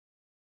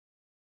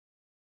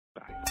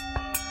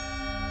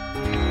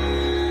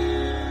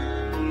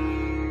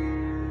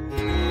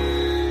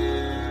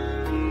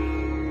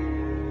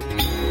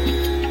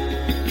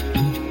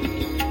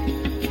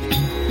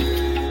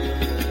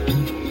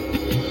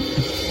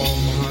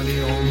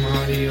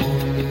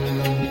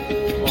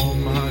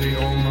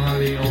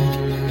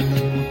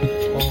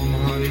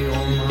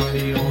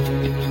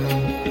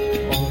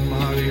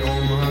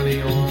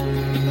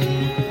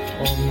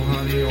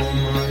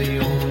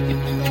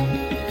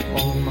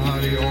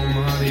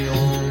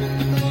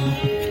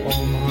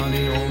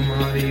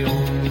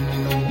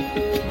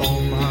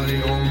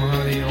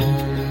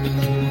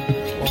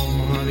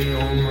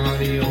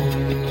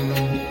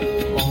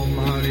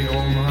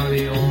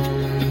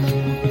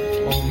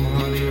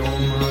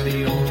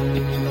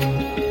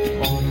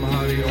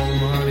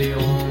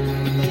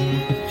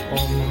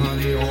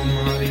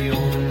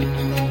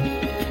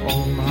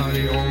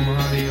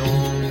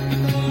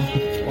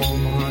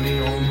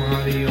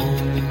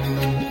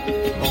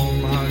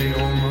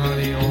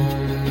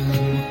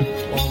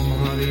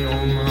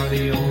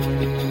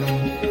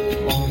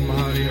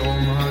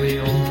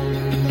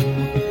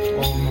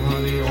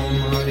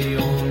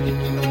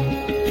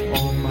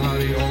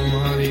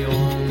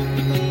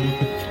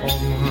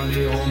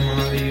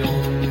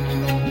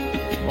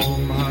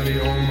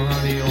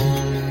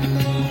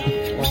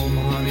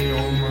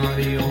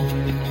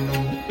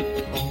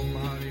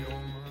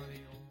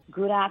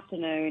Good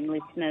afternoon,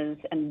 listeners,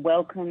 and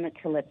welcome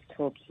to Let's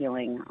Talk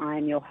Healing.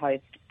 I'm your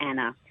host,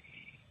 Anna.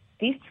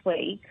 This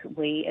week,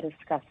 we are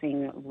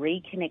discussing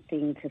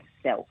reconnecting to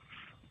self.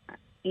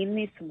 In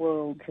this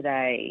world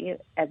today,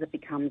 as it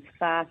becomes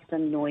faster,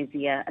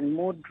 noisier, and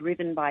more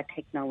driven by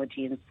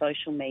technology and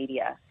social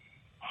media,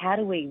 how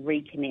do we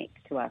reconnect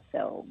to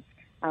ourselves,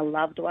 our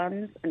loved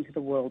ones, and to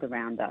the world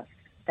around us?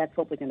 That's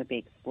what we're going to be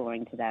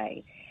exploring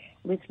today.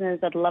 Listeners,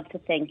 I'd love to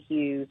thank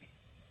you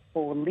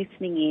for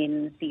listening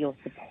in, for your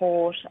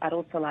support. I'd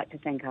also like to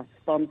thank our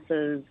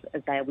sponsors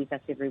as they are with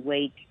us every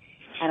week.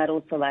 And I'd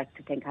also like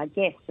to thank our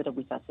guests that are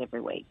with us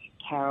every week,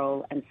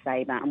 Carole and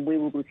Sabr, and we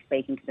will be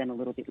speaking to them a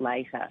little bit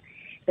later.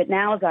 But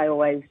now, as I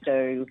always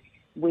do,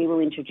 we will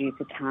introduce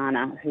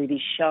Ataana, who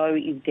this show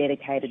is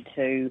dedicated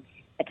to.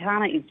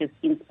 Ataana is just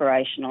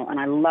inspirational, and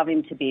I love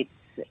him to bits.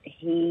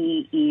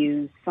 He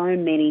is so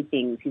many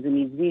things. He's a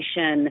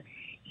musician.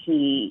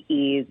 He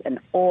is an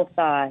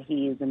author,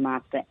 he is a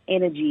master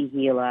energy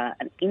healer,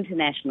 an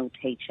international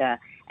teacher,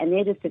 and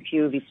they're just a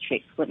few of his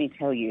tricks, let me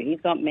tell you. He's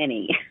got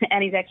many,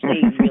 and he's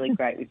actually really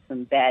great with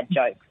some bad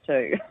jokes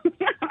too.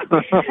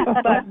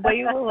 But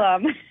we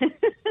will,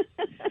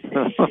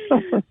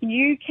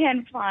 you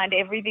can find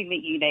everything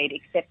that you need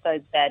except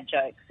those bad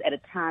jokes at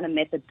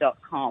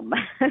AtaanaMethod.com.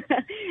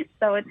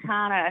 So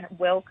Ataana,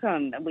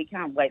 welcome, and we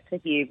can't wait to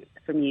hear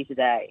from you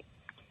today.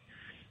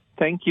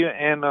 Thank you,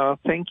 Anna.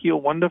 Thank you,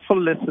 wonderful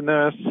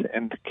listeners,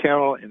 and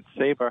Carole and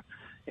Sabr,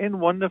 and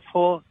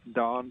wonderful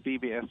Dawn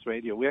BBS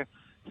Radio. We're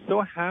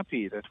so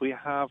happy that we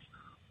have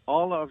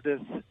all of these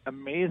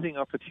amazing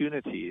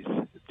opportunities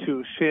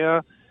to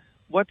share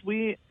what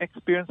we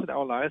experience in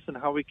our lives and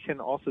how we can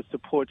also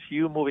support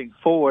you moving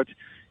forward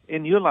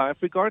in your life,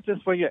 regardless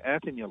where you're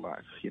at in your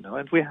life.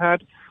 And we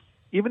had,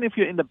 even if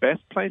you're in the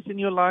best place in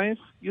your life,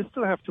 you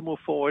still have to move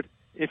forward.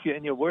 If you're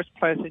in your worst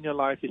place in your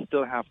life, you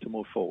still have to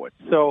move forward.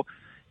 So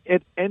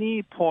at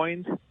any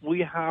point, we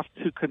have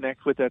to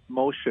connect with that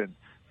motion,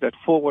 that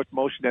forward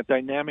motion, that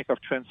dynamic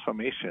of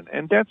transformation.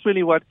 And that's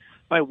really what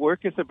my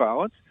work is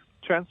about,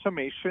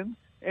 transformation,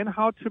 and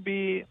how to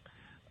be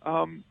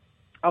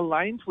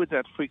aligned with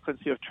that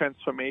frequency of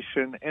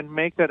transformation and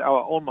make that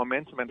our own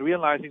momentum, and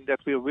realizing that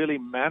we really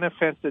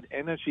manifested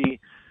energy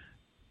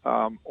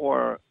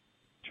or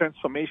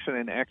transformation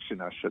in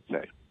action, I should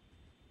say.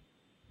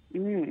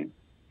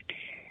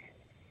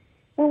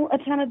 Well,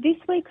 Ataana, this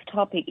week's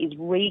topic is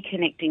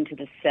reconnecting to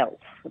the self,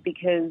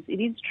 because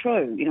it is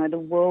true, the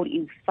world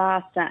is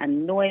faster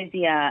and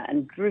noisier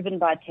and driven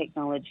by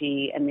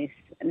technology, and this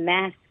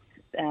mass,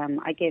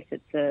 I guess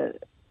it's a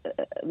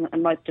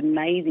most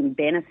amazing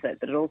benefit,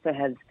 but it also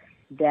has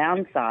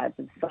downsides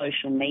of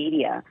social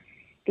media.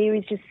 There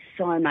is just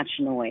so much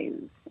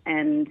noise,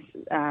 and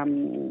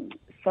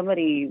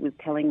somebody was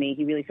telling me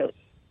he really felt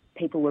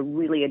people were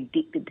really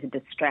addicted to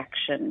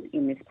distraction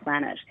in this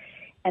planet.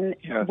 And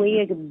yes, we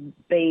are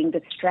being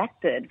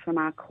distracted from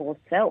our core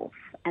self.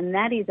 And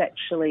that is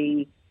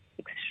actually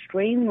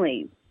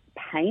extremely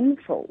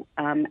painful,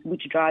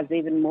 which drives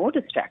even more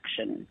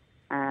distraction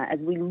as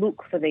we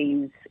look for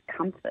these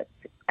comforts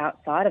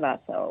outside of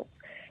ourselves.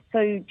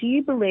 So do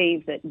you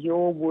believe that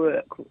your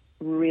work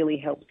really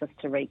helps us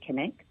to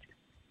reconnect?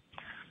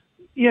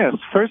 Yes.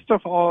 First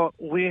of all,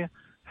 we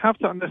have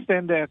to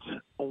understand that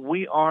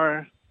we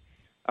are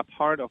a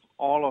part of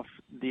all of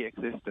the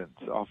existence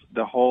of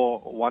the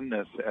whole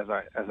oneness, as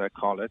I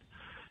call it,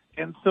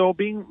 and so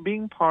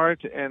being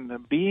part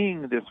and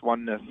being this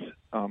oneness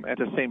at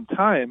the same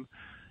time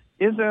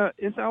is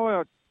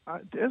our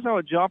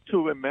job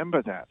to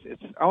remember that.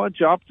 It's our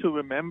job to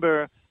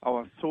remember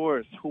our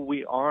source, who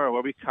we are,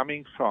 where we're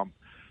coming from,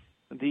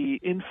 the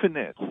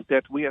infinite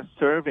that we are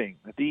serving,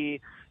 the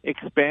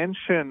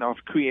expansion of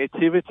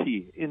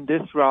creativity in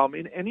this realm,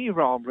 in any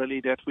realm really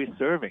that we're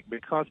serving,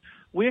 because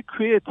we're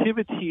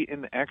creativity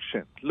in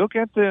action. Look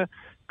at the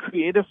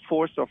creative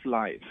force of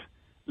life.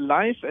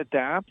 Life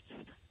adapts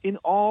in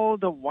all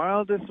the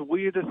wildest,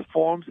 weirdest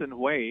forms and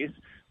ways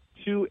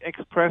to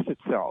express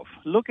itself.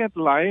 Look at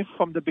life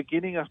from the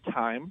beginning of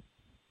time,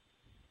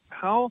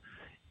 how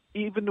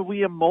even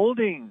we are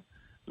molding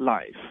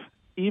life,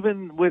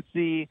 even with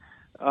the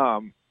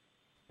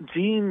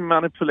gene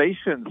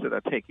manipulations that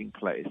are taking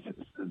place.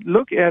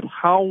 Look at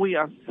how we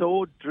are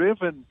so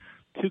driven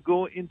to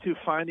go into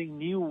finding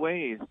new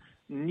ways,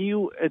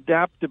 new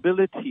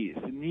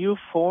adaptabilities, new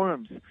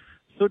forms,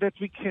 so that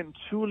we can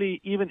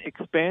truly even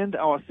expand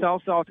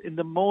ourselves out in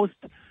the most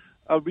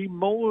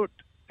remote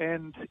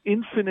and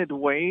infinite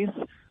ways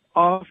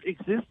of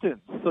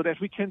existence, so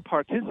that we can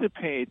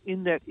participate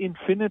in that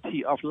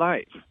infinity of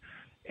life.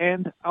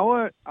 And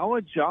our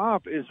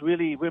job is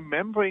really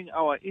remembering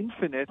our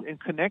infinite and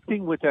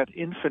connecting with that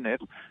infinite.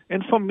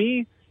 And for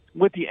me,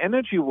 with the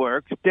energy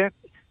work, that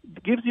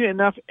gives you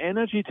enough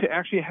energy to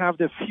actually have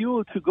the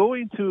fuel to go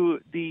into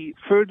the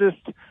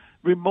furthest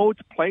remote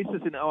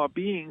places in our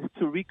beings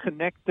to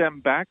reconnect them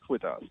back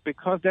with us,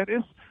 because that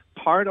is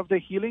part of the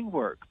healing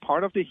work.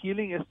 Part of the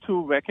healing is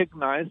to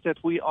recognize that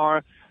we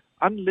are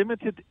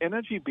unlimited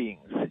energy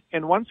beings.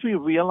 And once we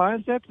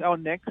realize that, our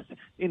next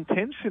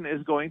intention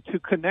is going to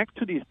connect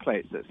to these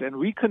places and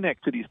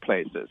reconnect to these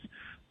places,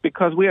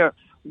 because we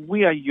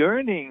are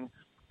yearning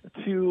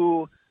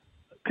to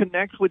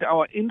connect with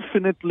our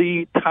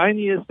infinitely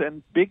tiniest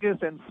and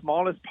biggest and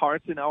smallest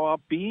parts in our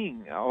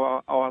being,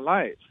 our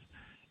lives.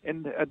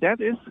 And that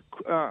is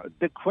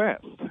the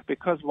quest,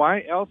 because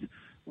why else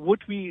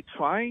would we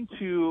trying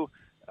to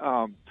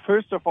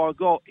first of all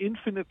go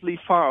infinitely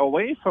far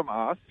away from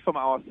us, from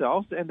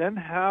ourselves, and then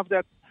have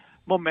that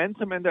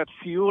momentum and that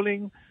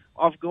fueling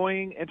of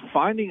going and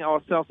finding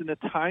ourselves in the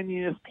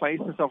tiniest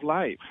places of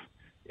life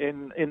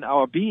in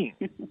our being.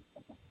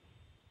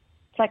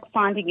 It's like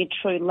finding your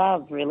true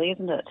love, really,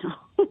 isn't it?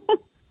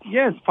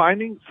 Yes,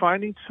 finding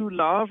true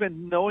love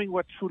and knowing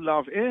what true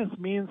love is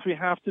means we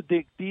have to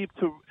dig deep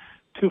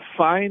to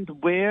find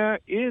where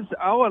is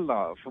our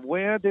love,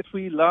 where did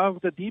we love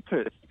the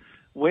deepest,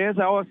 where's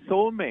our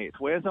soulmate,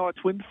 where's our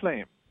twin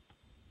flame.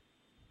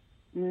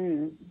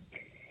 Mm.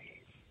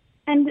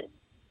 And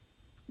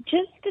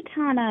just,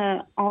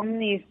 Ataana, on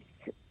this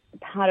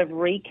part of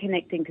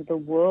reconnecting to the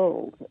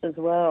world as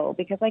well,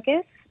 because I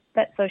guess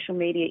that social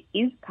media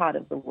is part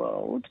of the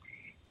world,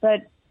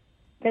 but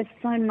there's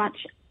so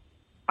much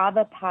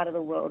other part of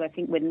the world I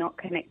think we're not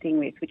connecting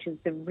with, which is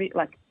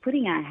like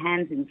putting our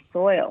hands in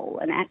soil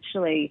and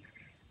actually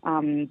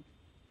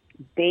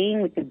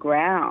being with the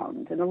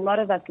ground. And a lot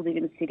of us live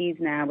in cities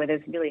now where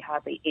there's really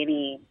hardly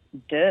any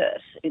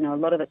dirt. You know, a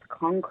lot of it's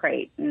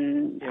concrete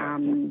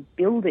and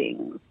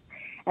buildings.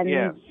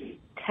 And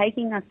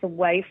taking us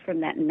away from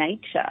that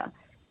nature,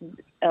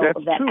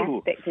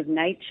 aspect of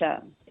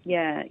nature,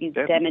 is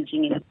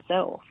damaging in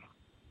itself.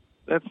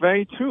 That's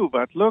very true.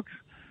 But look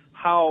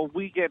how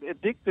we get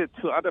addicted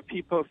to other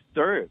people's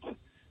dirt,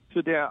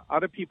 to their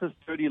other people's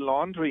dirty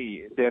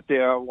laundry that they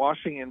are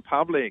washing in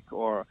public,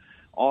 or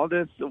all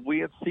this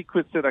weird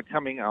secrets that are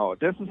coming out.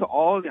 This is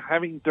all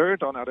having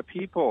dirt on other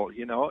people,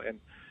 you know,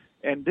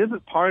 and this is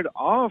part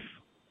of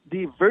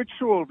the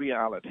virtual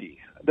reality.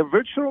 The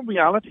virtual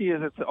reality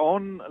is its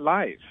own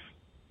life,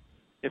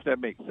 if that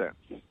makes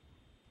sense.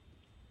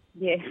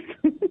 Yes.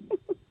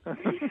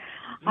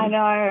 I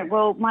know.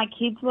 Well, my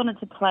kids wanted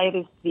to play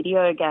this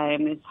video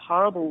game, this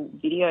horrible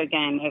video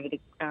game over the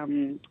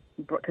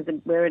because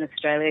we're in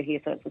Australia here,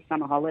 so it's the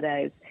summer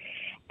holidays.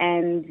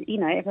 And, you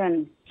know,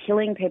 everyone's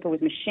killing people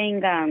with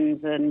machine guns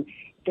and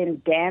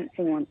then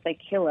dancing once they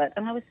kill it.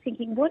 And I was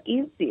thinking, what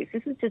is this?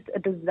 This is just a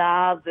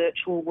bizarre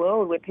virtual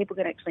world where people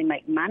can actually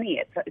make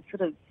money. It's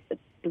sort of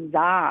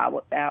bizarre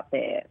what's out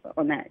there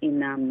on that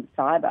in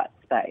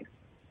cyberspace.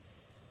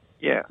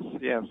 Yes,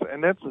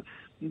 and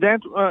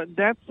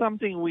that's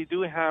something we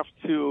do have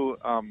to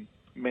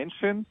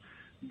mention.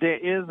 There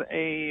is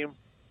a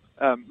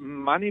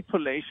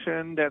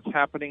manipulation that's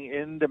happening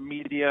in the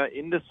media,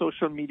 in the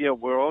social media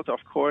world.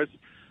 Of course,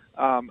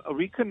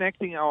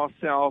 reconnecting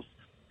ourselves.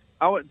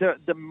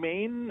 The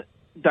main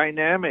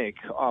dynamic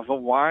of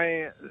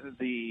why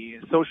the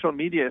social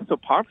media is so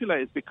popular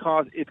is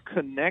because it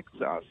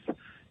connects us,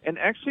 and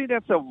actually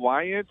that's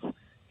wired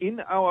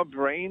in our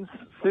brain's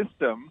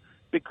system,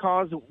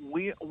 because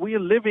we're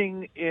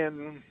living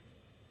in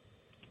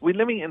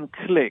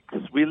cliques,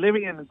 we're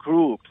living in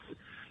groups,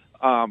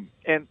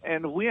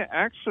 and we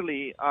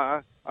actually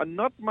are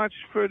not much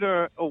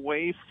further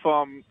away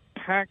from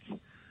packs,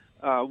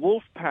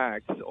 wolf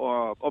packs,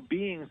 or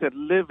beings that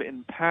live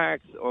in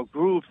packs or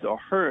groups or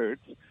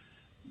herds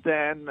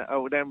than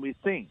we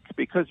think,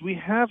 because we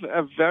have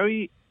a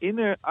very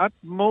inner,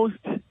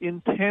 utmost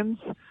intense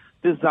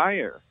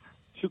desire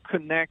to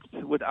connect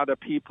with other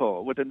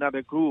people, with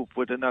another group,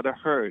 with another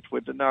herd,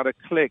 with another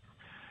clique,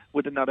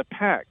 with another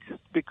pack,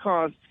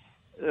 because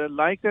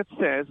like that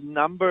says,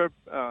 number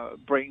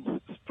brings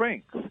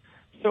strength.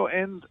 So,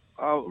 and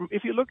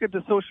if you look at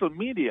the social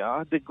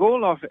media, the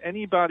goal of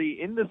anybody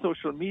in the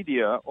social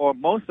media, or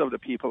most of the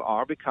people,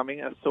 are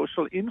becoming a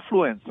social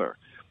influencer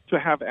to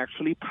have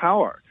actually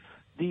power.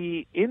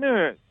 The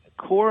inner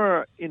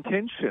core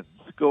intentions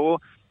go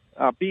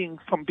being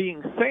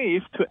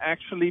safe to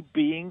actually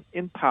being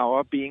in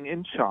power, being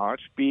in charge,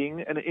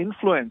 being an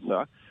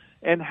influencer,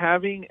 and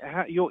having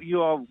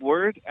your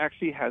word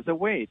actually has a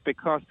weight.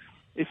 Because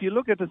if you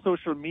look at the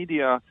social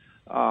media,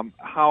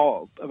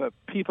 how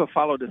people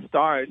follow the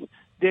stars,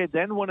 they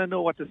then want to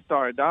know what the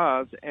star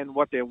does and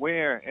what they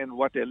wear and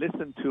what they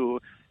listen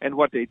to and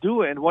what they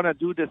do, and want to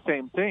do the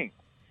same thing.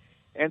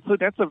 And so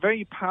that's a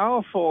very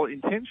powerful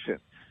intention.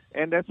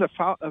 And that's a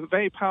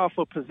very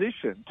powerful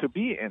position to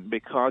be in,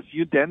 because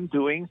you're then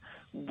doing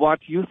what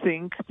you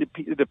think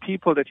the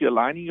people that you're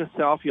aligning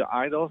yourself, your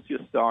idols,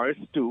 your stars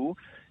do,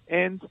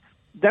 and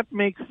that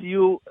makes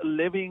you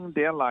living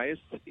their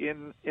lives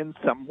in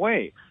some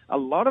way. A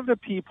lot of the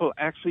people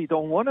actually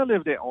don't want to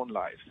live their own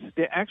lives.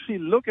 They actually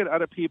look at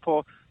other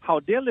people, how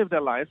they live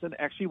their lives, and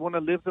actually want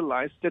to live the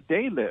lives that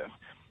they live.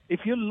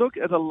 If you look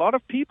at a lot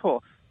of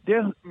people,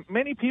 there's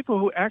many people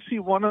who actually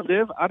want to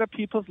live other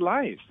people's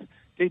lives.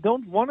 They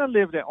don't want to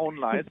live their own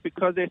lives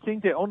because they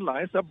think their own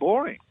lives are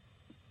boring.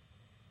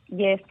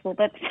 Yes, well,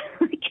 that's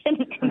I can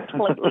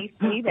completely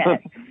see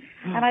that,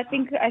 and I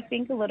think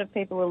a lot of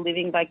people are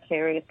living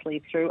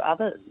vicariously through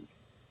others.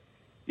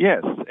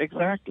 Yes,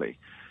 exactly.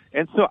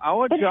 And so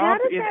our but job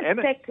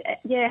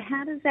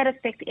how does that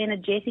affect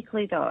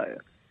energetically, though?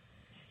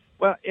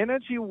 Well,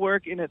 energy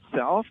work in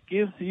itself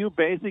gives you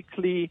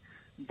basically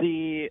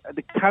the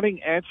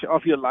cutting edge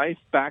of your life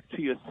back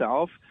to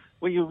yourself,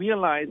 where you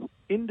realize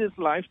in this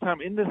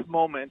lifetime, in this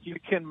moment, you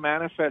can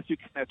manifest, you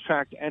can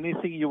attract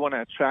anything you want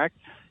to attract.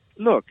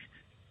 Look,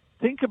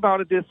 think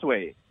about it this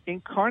way.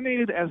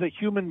 Incarnated as a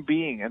human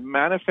being and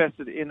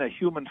manifested in a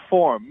human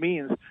form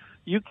means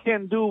you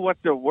can do what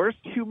the worst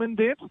human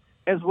did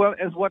as well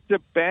as what the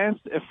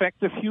best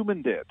effective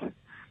human did.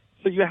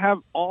 So you have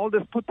all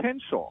this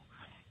potential.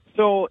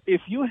 So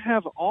if you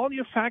have all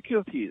your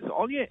faculties,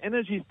 all your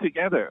energies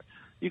together,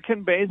 you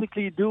can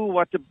basically do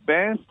what the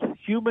best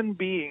human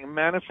being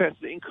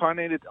manifested,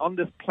 incarnated on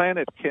this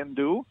planet can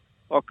do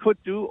or could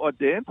do or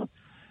did,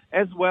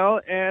 as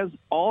well as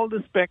all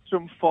the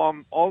spectrum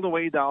from all the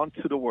way down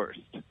to the worst.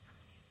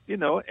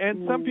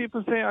 And some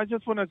people say, I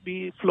just want to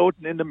be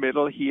floating in the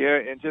middle here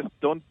and just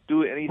don't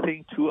do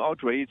anything too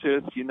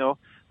outrageous.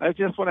 I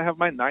just want to have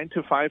my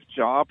 9-to-5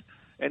 job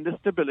and the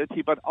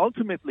stability. But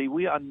ultimately,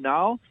 we are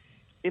now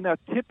in a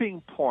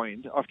tipping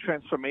point of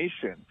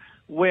transformation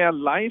where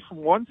life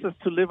wants us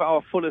to live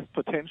our fullest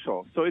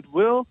potential. So it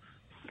will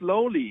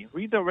slowly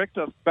redirect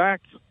us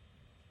back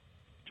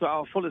to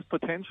our fullest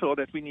potential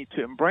that we need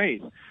to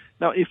embrace.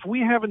 Now, if we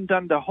haven't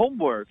done the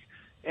homework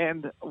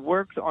and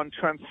worked on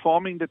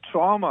transforming the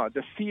trauma,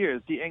 the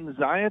fears, the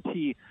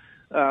anxiety,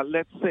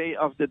 let's say,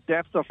 of the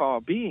depths of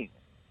our being.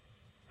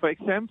 For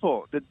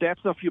example, the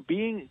depths of your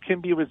being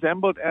can be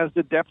resembled as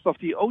the depths of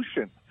the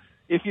ocean.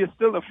 If you're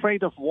still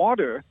afraid of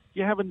water,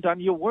 you haven't done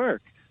your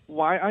work.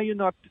 Why are you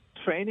not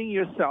training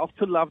yourself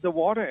to love the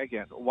water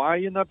again? Why are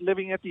you not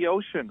living at the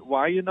ocean?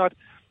 Why are you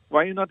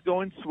not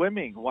going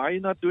swimming? Why are you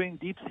not doing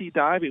deep sea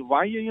diving? Why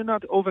are you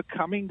not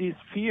overcoming these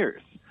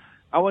fears?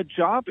 Our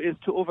job is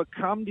to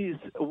overcome these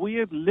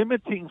weird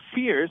limiting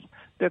fears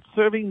that's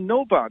serving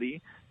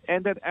nobody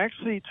and that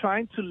actually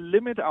trying to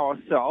limit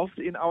ourselves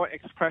in our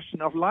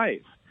expression of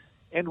life.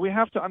 And we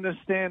have to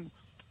understand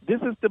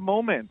this is the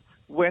moment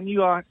when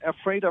you are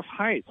afraid of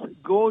heights.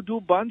 Go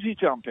do bungee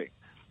jumping.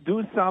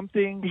 Do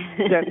something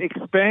that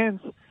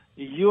expands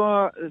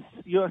your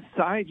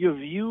side, your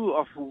view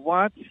of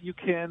what you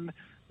can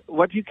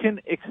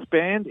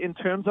expand in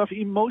terms of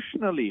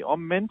emotionally or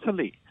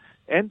mentally.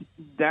 And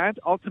that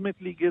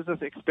ultimately gives us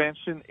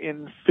expansion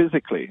in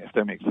physically, if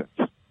that makes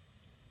sense.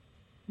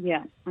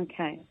 Yeah,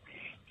 okay.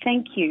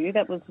 Thank you.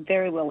 That was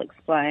very well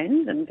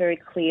explained and very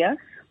clear.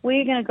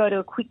 We're going to go to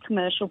a quick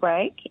commercial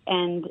break,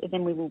 and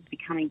then we will be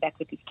coming back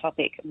with this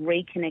topic,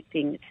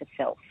 reconnecting to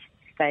self.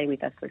 Stay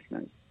with us,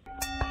 listeners.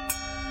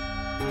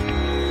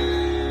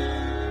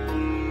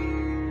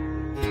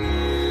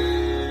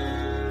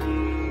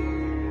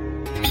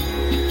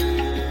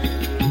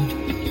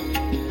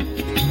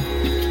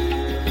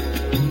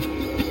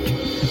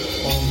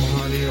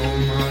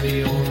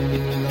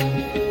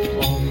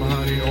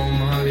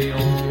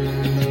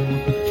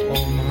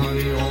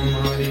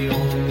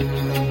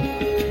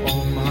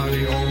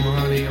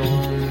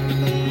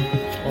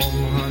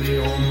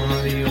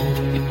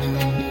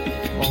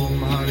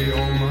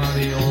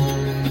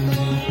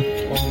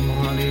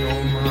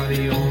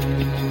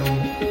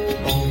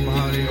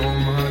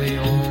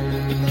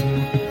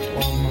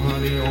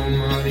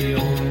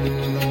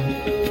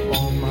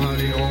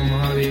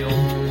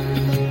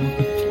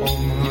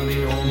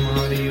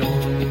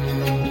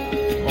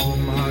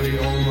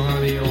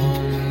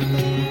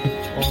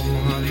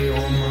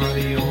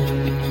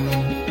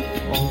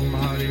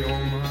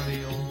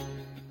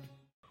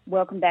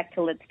 Welcome back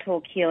to Let's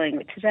Talk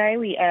Healing. Today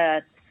we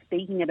are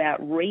speaking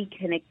about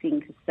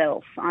reconnecting to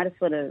self. I just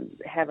want to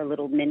have a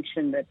little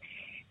mention that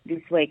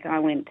this week I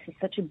went to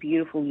such a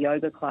beautiful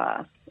yoga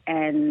class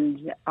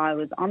and I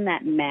was on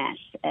that mat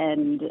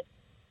and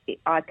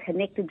I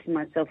connected to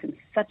myself in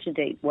such a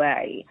deep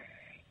way.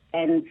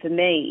 And for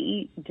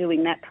me,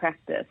 doing that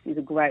practice is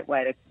a great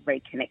way to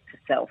reconnect to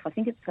self. I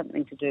think it's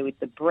something to do with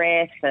the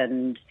breath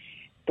and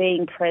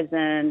being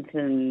present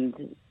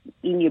and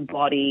in your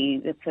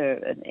body. That's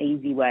an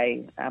easy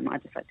way. I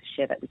just like to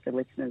share that with the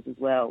listeners as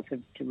well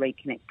to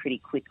reconnect pretty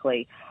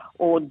quickly.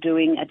 Or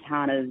doing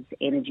Ataana's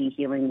energy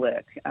healing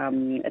work.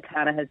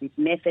 Ataana has this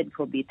method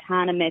called the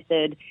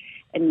AtaanaMethod,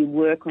 and you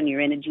work on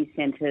your energy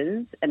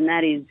centers, and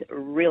that is a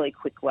really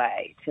quick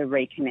way to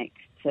reconnect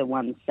to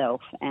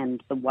oneself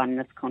and the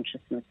oneness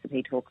consciousness that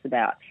he talks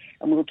about.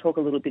 And we'll talk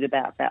a little bit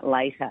about that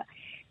later.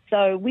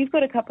 So we've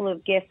got a couple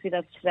of guests with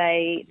us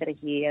today that are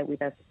here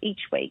with us each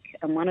week,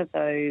 and one of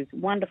those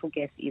wonderful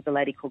guests is a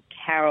lady called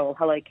Carole.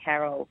 Hello,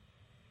 Carole.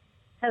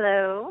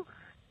 Hello.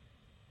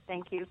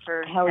 Thank you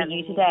for How are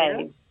you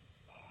today?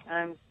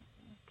 I'm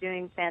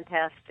doing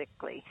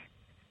fantastically.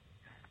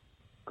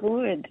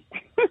 Good.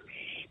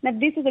 Now,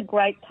 this is a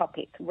great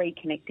topic,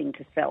 reconnecting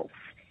to self.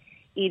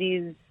 It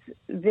is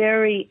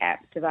very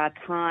apt of our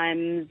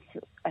times.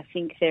 I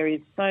think there is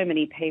so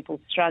many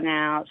people strung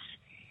out,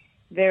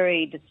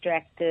 very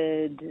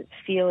distracted,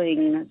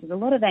 feeling there's a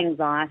lot of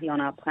anxiety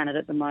on our planet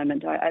at the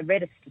moment. I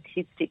read a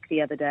statistic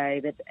the other day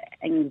that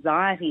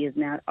anxiety has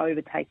now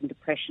overtaken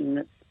depression,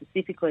 that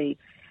specifically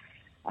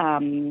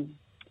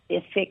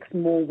affects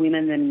more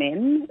women than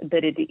men,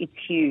 but it's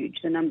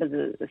huge. The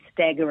numbers are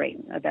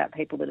staggering about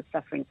people that are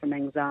suffering from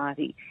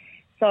anxiety.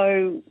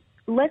 So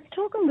let's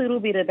talk a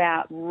little bit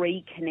about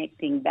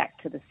reconnecting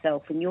back to the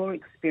self and your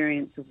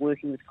experience of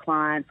working with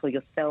clients or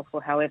yourself,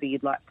 or however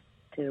you'd like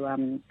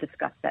to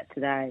discuss that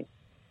today.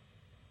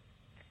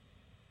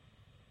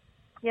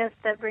 Yes,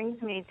 that brings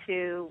me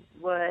to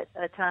what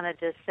Ataana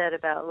just said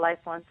about life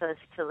wants us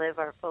to live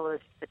our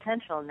fullest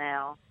potential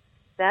now.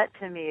 That,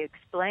 to me,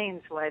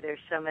 explains why there's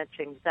so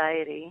much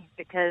anxiety,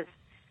 because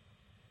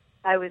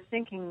I was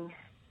thinking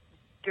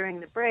during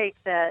the break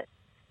that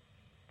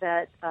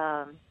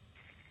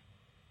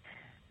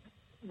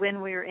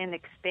when we're in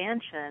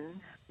expansion,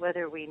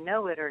 whether we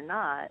know it or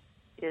not,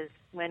 is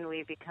when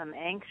we become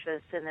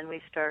anxious, and then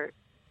we start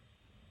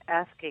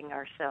asking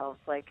ourselves,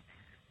 like,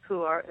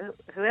 who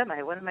am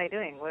I? What am I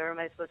doing? Where am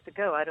I supposed to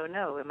go? I don't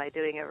know. Am I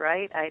doing it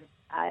right? I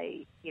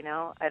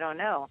don't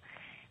know.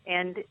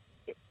 And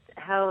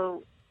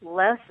how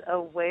less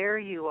aware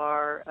you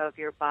are of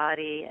your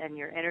body and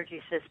your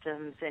energy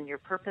systems and your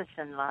purpose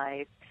in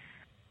life,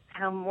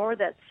 how more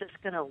that's just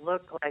going to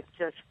look like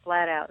just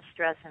flat out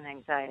stress and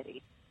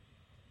anxiety.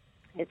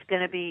 It's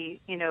going to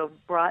be,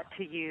 brought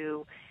to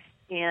you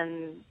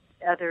in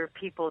other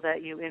people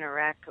that you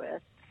interact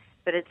with.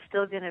 But it's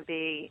still going to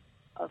be,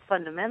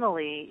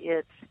 fundamentally,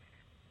 it's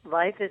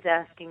life is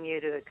asking you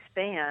to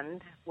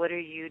expand. What are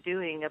you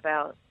doing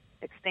about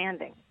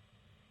expanding?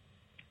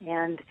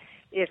 And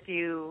if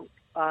you,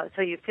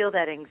 so you feel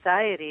that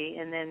anxiety,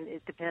 and then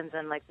it depends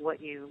on like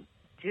what you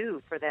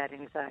do for that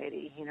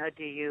anxiety.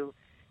 Do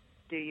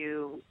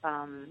you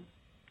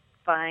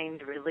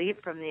find relief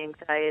from the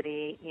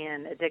anxiety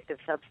in addictive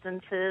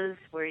substances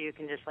where you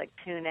can just like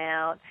tune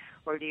out,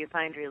 or do you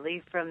find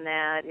relief from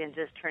that in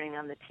just turning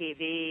on the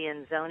TV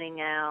and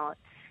zoning out,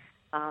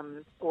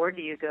 or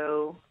do you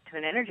go to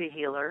an energy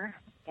healer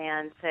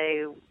and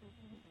say,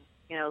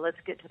 let's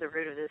get to the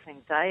root of this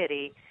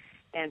anxiety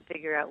and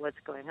figure out what's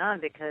going on,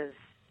 because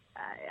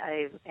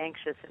I'm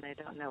anxious and I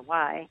don't know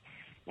why.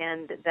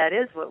 And that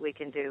is what we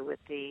can do with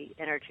the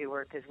energy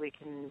work, is we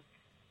can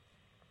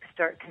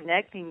start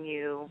connecting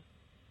you,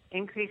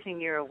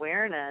 increasing your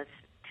awareness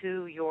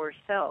to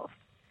yourself,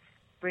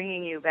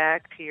 bringing you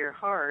back to your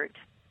heart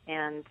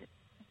and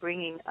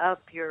bringing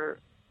up your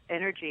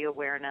energy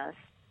awareness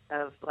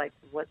of like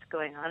what's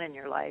going on in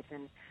your life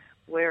and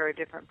where are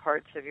different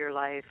parts of your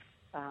life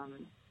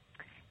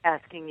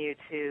asking you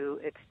to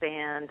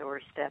expand or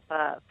step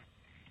up.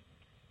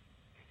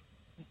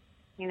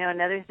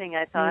 Another thing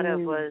I thought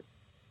of was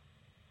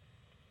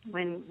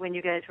when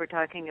you guys were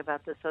talking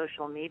about the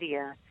social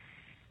media,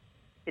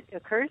 it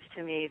occurs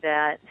to me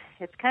that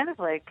it's kind of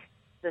like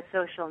the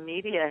social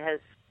media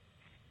has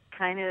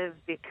kind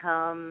of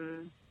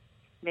become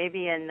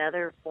maybe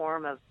another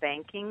form of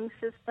banking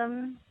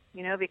system,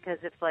 because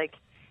if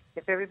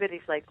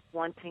everybody's like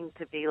wanting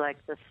to be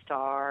like the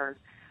star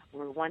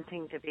or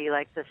wanting to be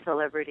like the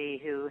celebrity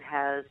who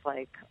has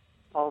like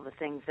all the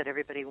things that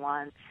everybody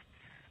wants,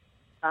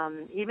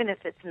 even if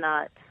it's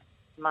not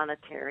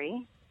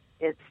monetary,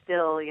 it's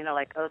still,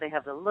 they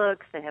have the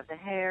looks, they have the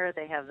hair,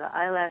 they have the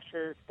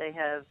eyelashes, they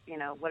have,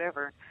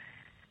 whatever.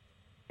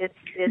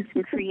 It's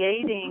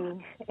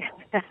creating,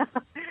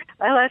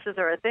 eyelashes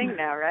are a thing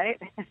now,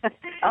 right?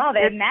 Oh,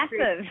 they're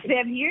massive.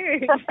 They're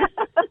huge.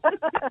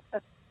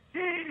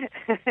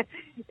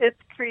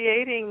 It's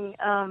creating,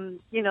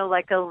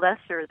 like a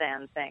lesser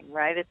than thing,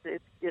 right?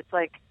 It's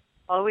like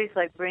always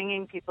like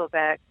bringing people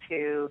back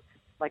to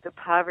like a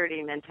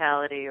poverty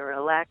mentality or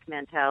a lack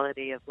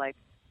mentality of like,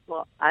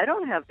 well, I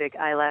don't have big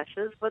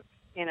eyelashes. What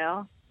do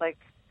I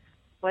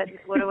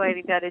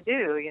got to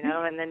do?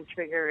 And then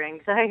trigger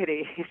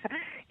anxiety.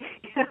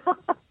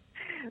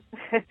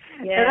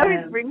 Yeah. It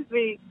always brings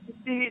me.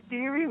 Do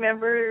you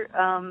remember?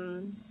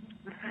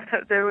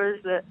 There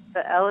was the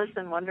Alice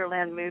in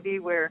Wonderland movie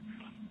where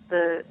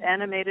the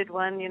animated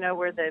one,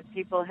 where the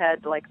people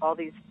had like all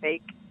these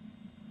fake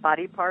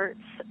body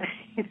parts.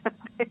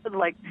 They had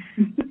like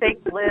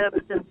fake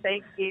lips and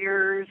fake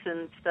ears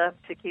and stuff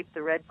to keep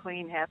the Red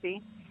Queen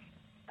happy.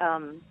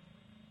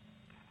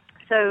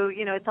 So,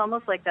 it's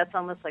almost like that's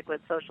almost like what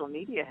social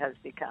media has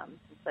become.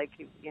 It's like,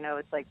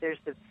 it's like there's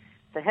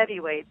the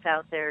heavyweights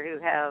out there who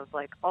have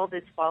like all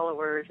these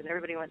followers and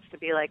everybody wants to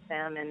be like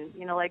them. And,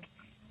 like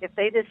if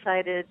they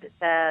decided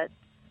that,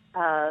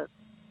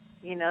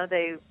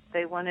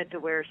 they wanted to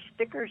wear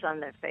stickers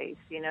on their face,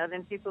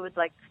 then people would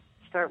like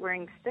start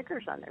wearing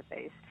stickers on their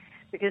face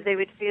because they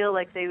would feel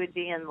like they would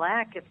be in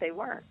lack if they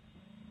weren't.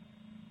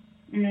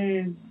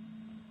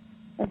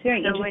 That's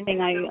very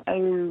interesting.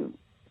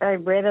 I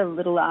read a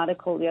little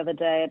article the other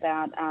day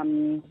about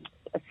a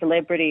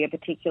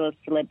particular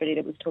celebrity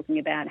that was talking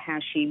about how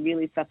she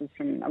really suffers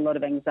from a lot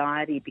of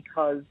anxiety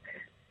because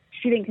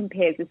she then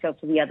compares herself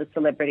to the other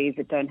celebrities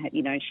that don't have,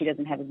 she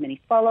doesn't have as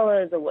many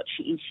followers, or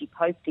is she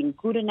posting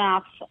good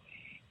enough?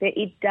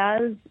 it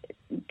does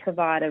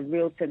provide a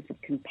real sense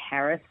of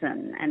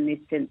comparison and this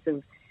sense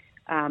of,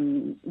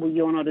 well,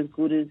 you're not as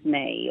good as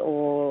me,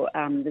 or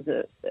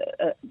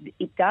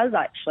it does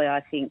actually,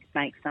 I think,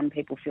 make some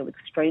people feel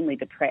extremely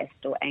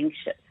depressed or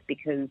anxious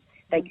because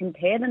they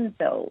compare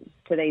themselves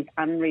to these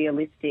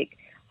unrealistic,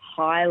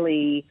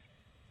 highly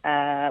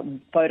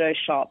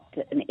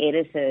photoshopped and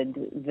edited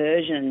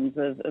versions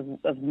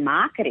of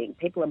marketing.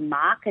 People are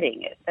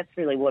marketing it. That's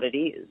really what it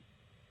is.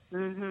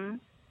 Mhm.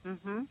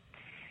 Mhm.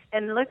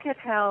 And look at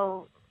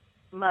how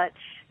much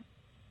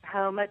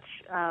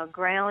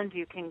ground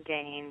you can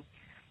gain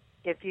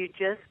if you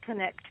just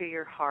connect to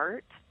your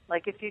heart.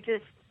 Like if you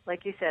just,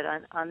 like you said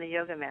on the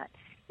yoga mat,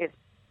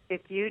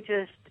 if you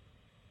just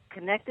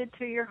connected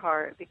to your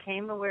heart,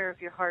 became aware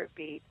of your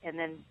heartbeat, and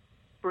then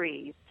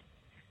breathed,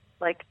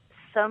 like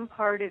some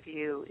part of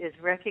you is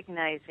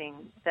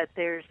recognizing that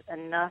there's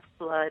enough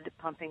blood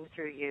pumping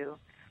through you,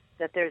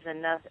 that there's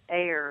enough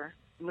air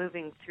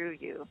moving through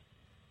you,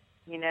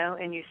 you know,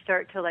 and you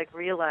start to like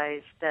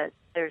realize that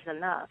there's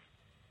enough.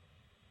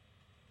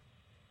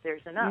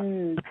 There's enough.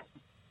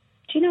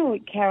 Do you know,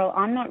 Carole,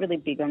 I'm not really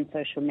big on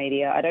social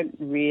media. I don't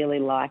really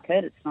like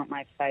it. It's not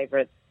my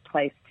favourite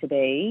place to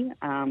be.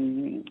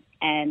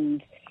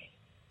 And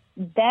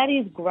that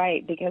is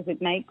great because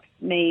it makes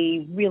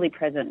me really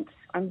present.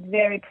 I'm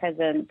very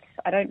present.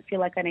 I don't feel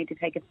like I need to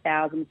take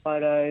 1,000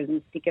 photos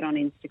and stick it on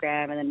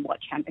Instagram and then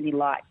watch how many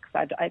likes.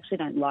 I actually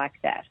don't like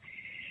that.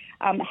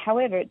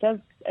 However, it does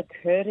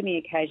occur to me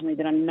occasionally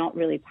that I'm not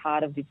really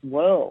part of this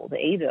world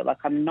either. Like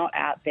I'm not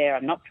out there.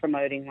 I'm not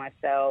promoting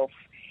myself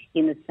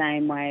in the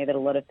same way that a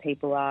lot of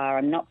people are.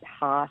 I'm not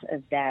part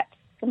of that.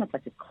 It's almost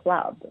like a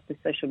club, the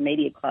social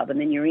media club, and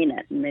then you're in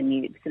it and then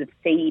you sort of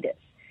feed it.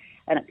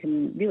 And it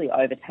can really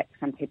overtake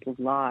some people's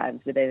lives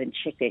where they then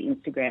check their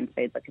Instagram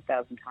feed like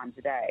 1,000 times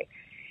a day.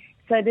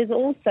 So there's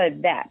also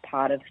that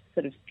part of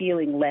sort of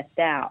feeling left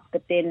out,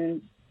 but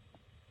then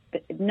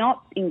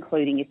not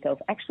including yourself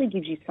actually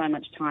gives you so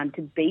much time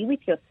to be with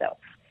yourself,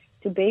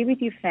 to be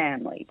with your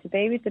family, to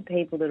be with the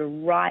people that are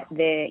right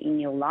there in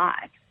your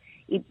life.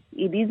 It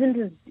isn't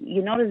as,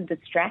 you're not as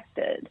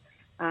distracted.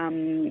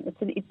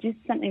 It's just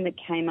something that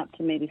came up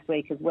to me this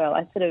week as well.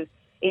 I sort of,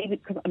 even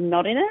because I'm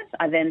not in it,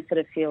 I then sort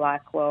of feel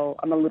like, well,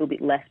 I'm a little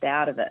bit left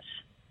out of it.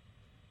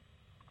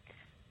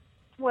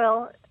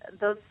 Well,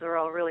 those are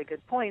all really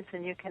good points,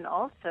 and you can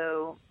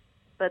also,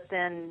 but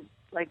then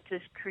like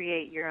just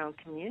create your own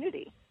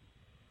community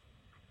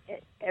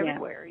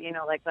everywhere, you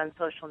know, like on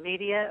social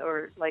media,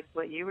 or like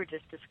what you were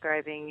just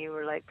describing, you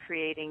were like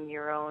creating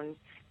your own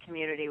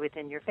community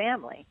within your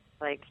family.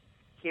 Like,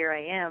 here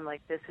I am,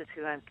 like this is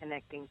who I'm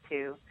connecting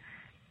to.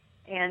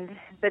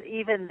 But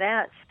even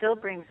that still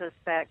brings us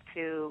back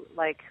to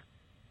like,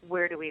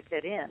 where do we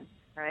fit in,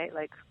 right?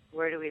 Like,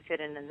 where do we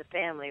fit in the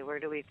family? Where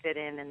do we fit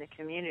in the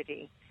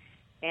community?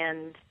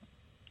 And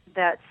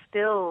that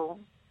still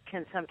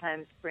can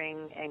sometimes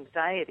bring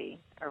anxiety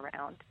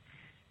around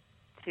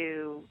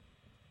to,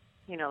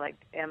 you know, like,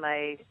 am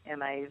I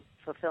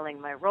fulfilling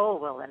my role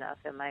well enough?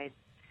 Am I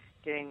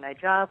doing my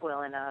job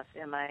well enough?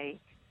 Am I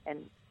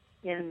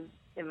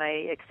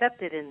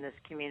accepted in this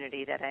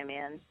community that I'm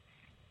in?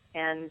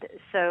 And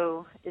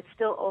so it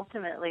still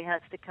ultimately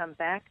has to come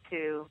back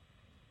to,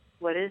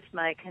 what is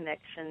my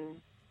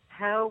connection?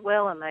 How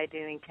well am I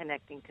doing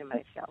connecting to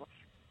myself?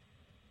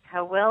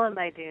 How well am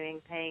I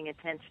doing paying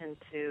attention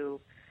to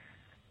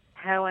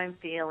how I'm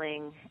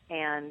feeling,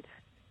 and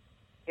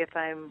if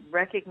I'm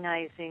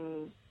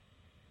recognizing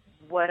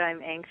what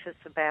I'm anxious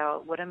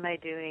about, what am I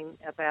doing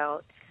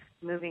about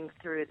moving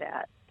through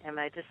that? Am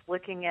I just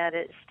looking at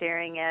it,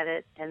 staring at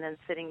it, and then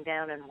sitting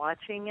down and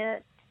watching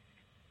it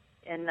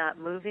and not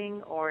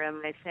moving? Or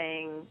am I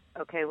saying,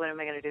 okay, what am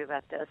I going to do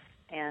about this,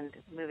 and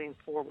moving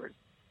forward,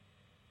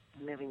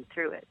 moving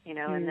through it, you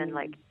know, and then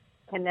like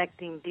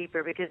connecting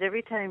deeper? Because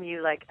every time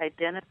you like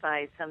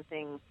identify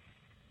something,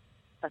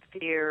 a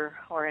fear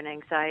or an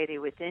anxiety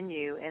within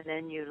you, and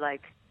then you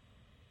like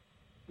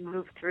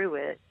move through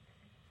it,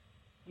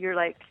 you're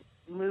like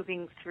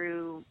moving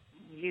through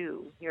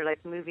you. You're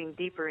like moving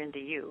deeper into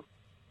you.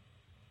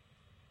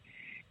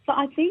 So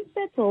I think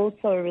that's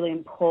also a really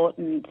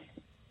important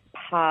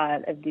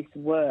part of this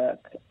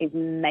work, is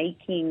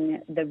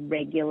making the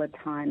regular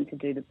time to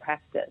do the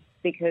practice.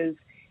 Because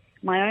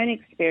my own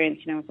experience,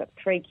 you know, I've got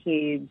 3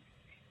 kids,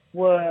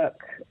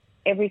 work,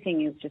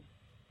 everything is just,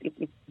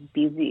 it's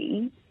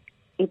busy.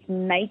 It's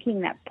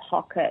making that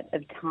pocket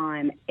of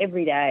time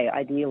every day,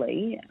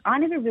 ideally. I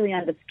never really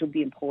understood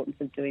the importance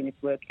of doing this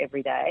work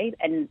every day.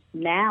 And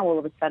now all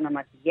of a sudden I'm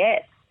like,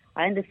 yes,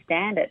 I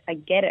understand it. I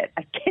get it.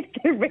 I get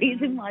the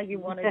reason why you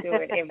want to do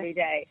it every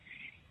day.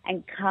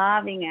 And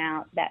carving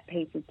out that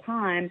piece of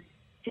time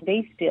to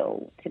be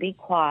still, to be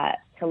quiet,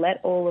 to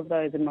let all of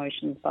those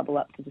emotions bubble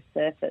up to the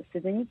surface, so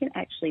then you can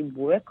actually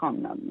work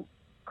on them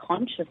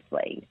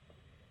consciously.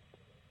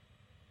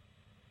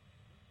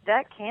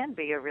 That can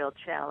be a real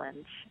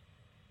challenge.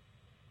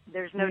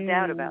 There's no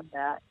doubt about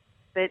that.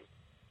 But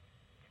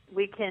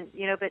we can,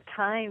 you know, but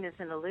time is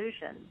an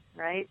illusion,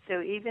 right?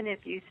 So even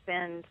if you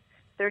spend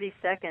 30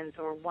 seconds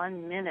or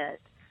 1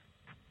 minute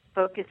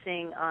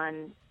focusing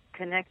on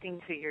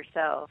connecting to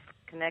yourself,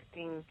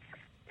 connecting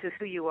to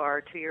who you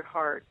are, to your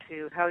heart,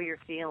 to how you're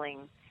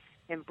feeling,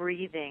 and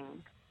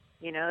breathing,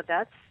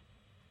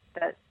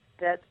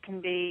 that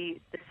can be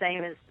the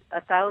same as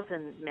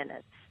 1,000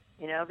 minutes,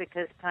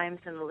 because time's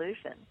an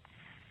illusion.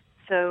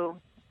 So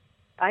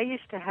I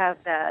used to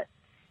have that.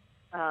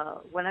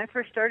 When I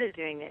first started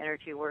doing the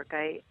energy work,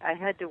 I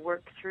had to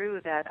work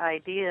through that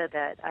idea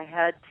that I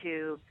had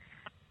to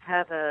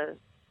have a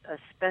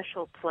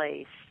special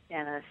place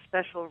and a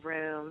special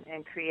room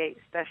and create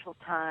special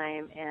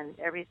time, and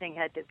everything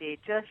had to be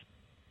just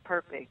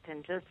perfect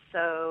and just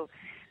so,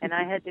 and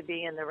I had to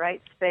be in the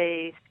right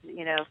space,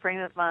 frame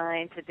of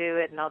mind to do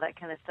it and all that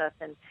kind of stuff.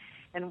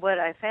 And what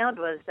I found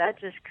was that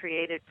just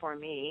created for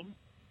me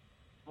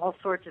all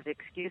sorts of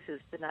excuses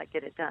to not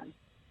get it done.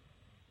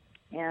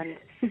 And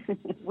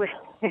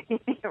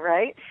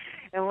right?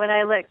 And when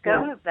I let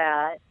go of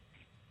that,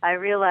 I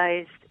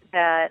realized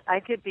that I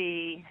could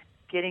be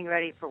getting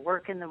ready for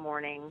work in the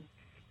morning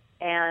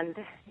and,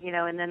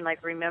 and then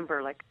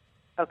remember,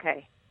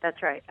 okay,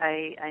 that's right.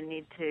 I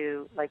need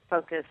to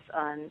focus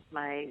on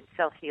my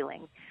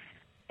self-healing.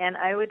 And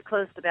I would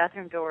close the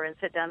bathroom door and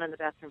sit down on the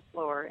bathroom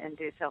floor and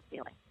do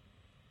self-healing.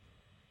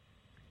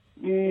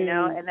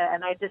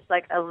 And I just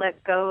I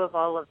let go of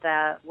all of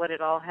that, what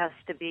it all has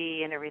to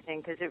be and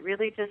everything, because it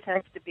really just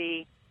has to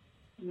be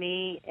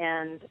me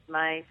and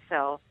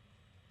myself,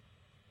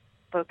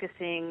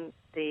 focusing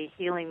the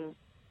healing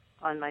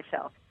on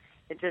myself.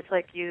 It's just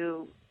like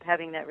you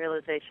having that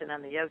realization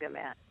on the yoga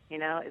mat,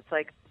 it's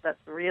that's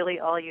really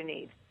all you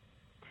need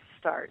to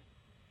start.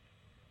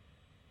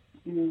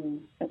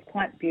 It's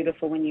quite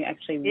beautiful when you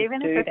actually even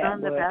do if it's that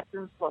on the work.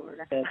 bathroom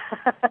floor.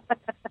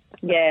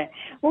 Yeah.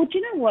 Well, do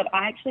you know what?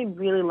 I actually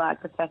really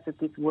like the fact that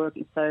this work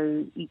is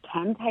so you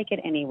can take it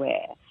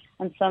anywhere.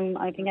 And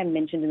I think I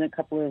mentioned in a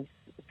couple of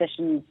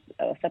sessions,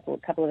 a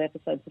couple of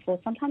episodes before,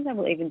 sometimes I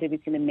will even do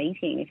this in a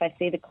meeting. If I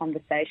see the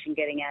conversation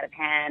getting out of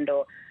hand,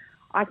 or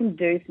I can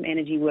do some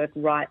energy work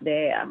right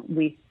there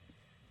with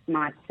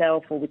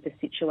myself or with the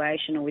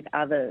situation or with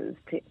others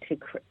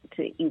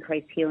to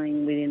increase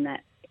healing within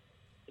that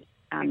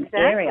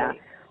area.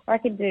 Or I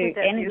can do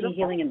energy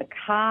healing in the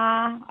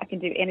car. I can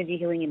do energy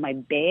healing in my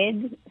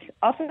bed.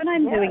 Often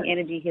I'm doing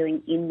energy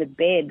healing in the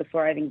bed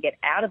before I even get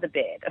out of the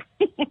bed.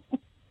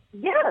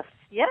 Yes,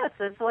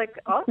 it's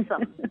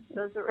awesome.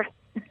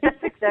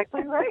 That's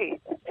exactly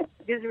right.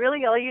 Because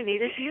really all you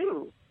need is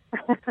you.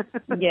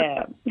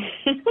 Yeah.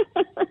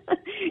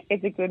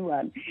 It's a good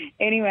one.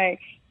 Anyway,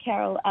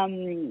 Carole,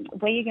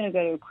 we're going to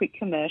go to a quick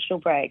commercial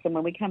break, and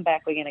when we come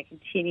back, we're going to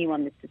continue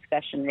on this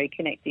discussion,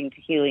 reconnecting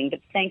to healing. But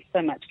thanks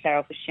so much,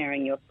 Carole, for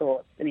sharing your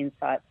thoughts and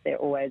insights. They're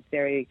always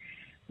very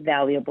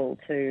valuable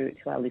to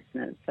our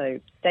listeners. So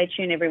stay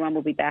tuned, everyone.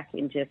 We'll be back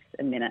in just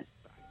a minute.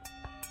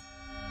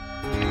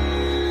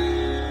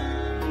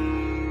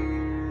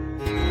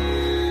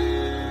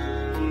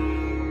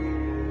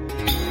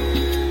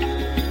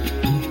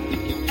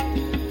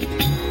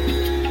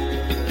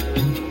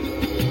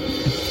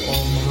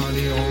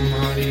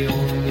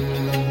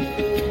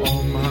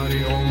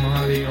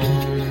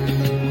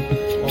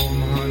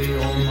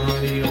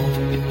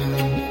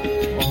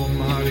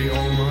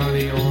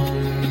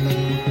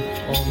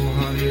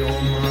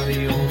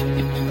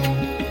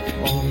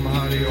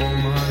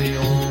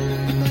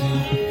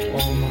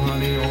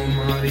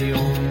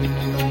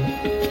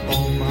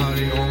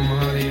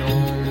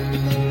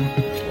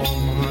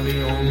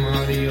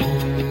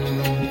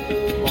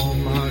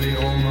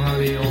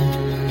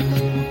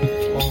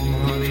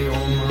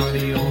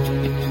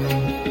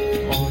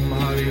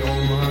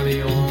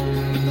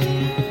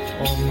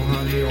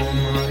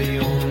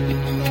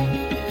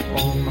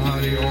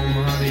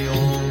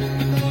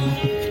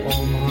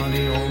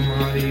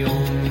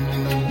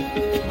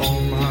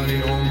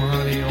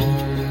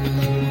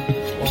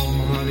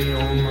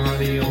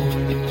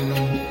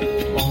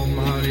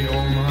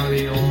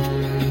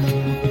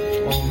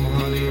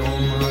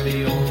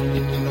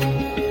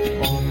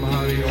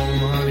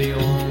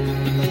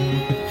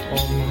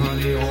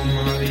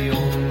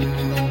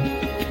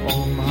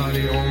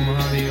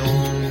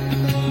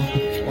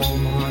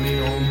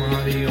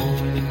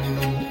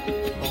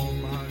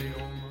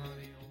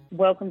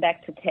 Welcome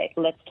back to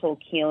Let's Talk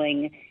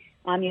Healing.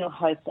 I'm your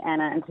host,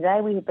 Anna, and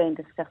today we have been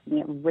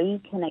discussing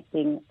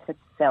reconnecting to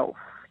self.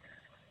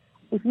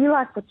 If you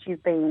like what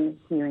you've been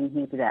hearing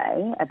here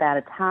today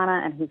about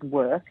Ataana and his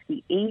work,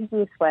 the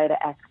easiest way to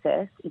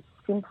access is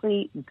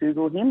simply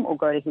Google him or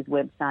go to his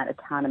website,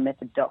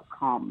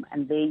 AtaanaMethod.com,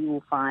 and there you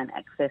will find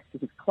access to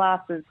his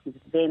classes, his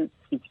events,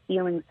 his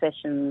healing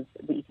sessions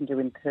that you can do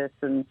in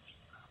person,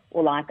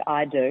 or like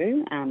I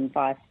do,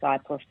 via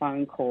Skype or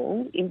phone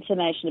call,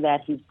 information about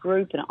his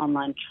group and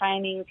online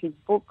trainings, his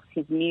books,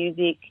 his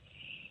music,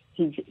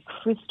 his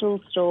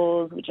crystal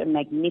stores, which are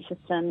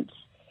magnificent,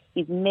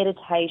 his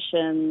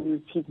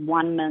meditations, his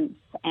oneness,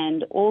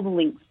 and all the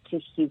links to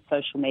his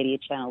social media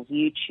channels,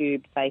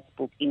 YouTube,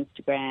 Facebook,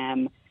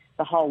 Instagram,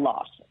 the whole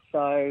lot.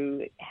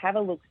 So have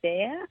a look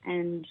there,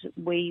 and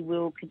we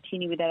will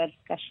continue with our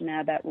discussion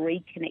now about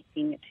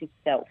reconnecting to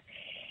self.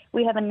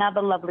 We have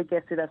another lovely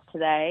guest with us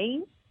today,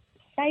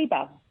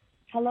 Sabr.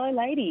 Hello,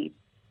 lady.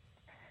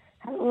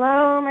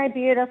 Hello, my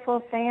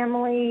beautiful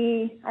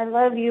family. I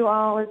love you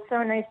all. It's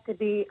so nice to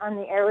be on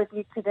the air with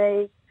you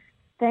today.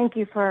 Thank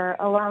you for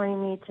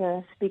allowing me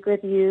to speak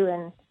with you,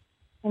 and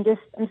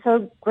I'm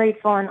so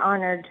grateful and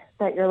honored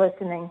that you're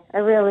listening. I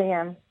really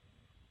am.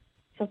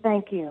 So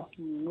thank you.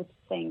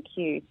 Thank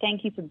you.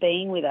 Thank you for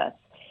being with us.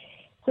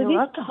 So You're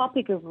welcome. This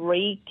topic of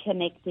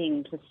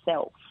reconnecting to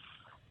self,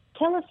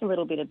 tell us a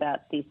little bit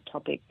about this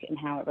topic and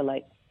how it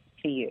relates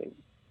to you.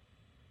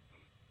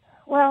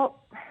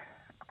 Well,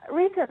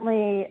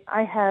 recently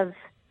I have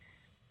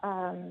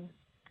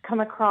come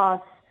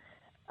across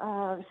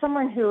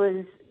someone who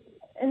is,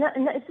 and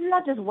it's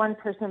not just one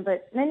person,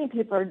 but many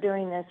people are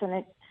doing this, and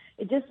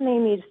it just made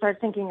me start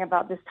thinking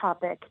about this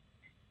topic.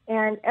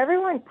 And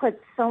everyone puts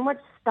so much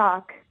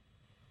stock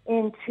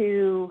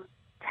into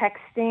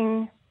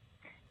texting,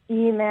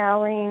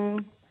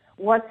 emailing,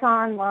 what's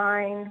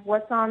online,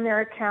 what's on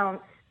their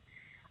accounts,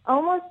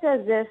 almost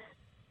as if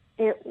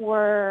it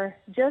were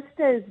just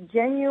as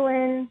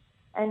genuine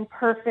and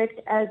perfect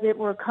as it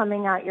were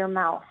coming out your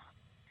mouth.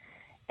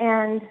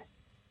 And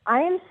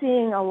I am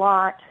seeing a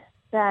lot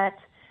that,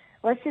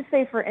 let's just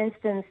say, for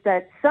instance,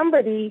 that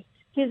somebody,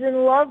 he's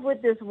in love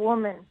with this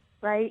woman,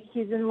 right?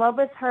 He's in love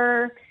with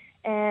her,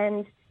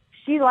 and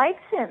she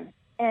likes him,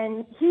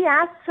 and he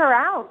asks her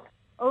out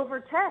over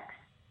text,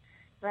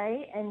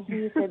 right? And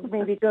he said,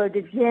 maybe go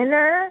to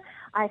dinner.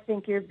 I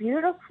think you're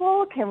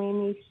beautiful. Can we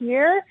meet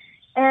here?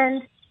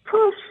 And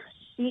poof,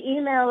 the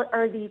email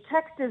or the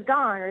text is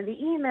gone, or the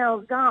email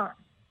is gone,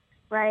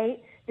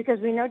 right? Because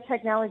we know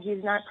technology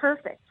is not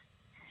perfect.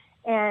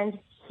 And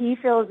he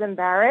feels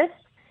embarrassed.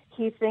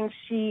 He thinks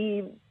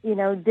she,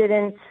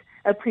 didn't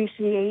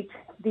appreciate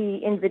the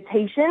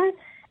invitation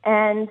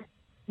and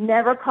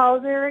never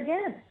calls her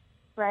again,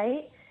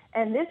 right?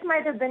 And this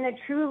might have been a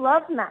true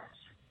love match.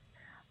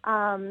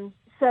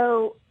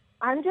 So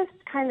I'm just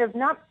kind of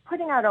not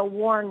putting out a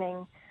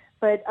warning,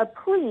 but a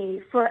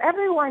plea for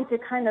everyone to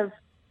kind of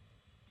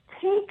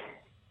take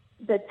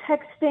the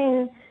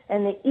texting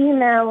and the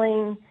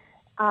emailing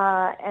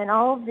and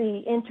all of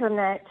the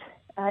internet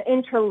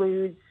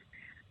interludes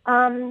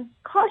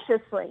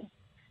cautiously,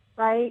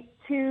 right?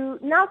 To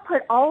not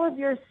put all of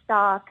your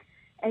stock,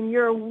 and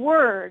your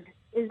word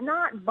is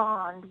not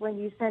bond when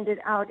you send it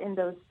out in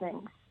those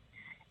things.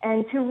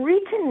 And to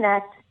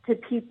reconnect to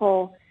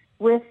people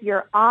with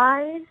your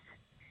eyes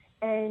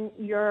and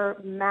your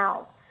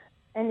mouth.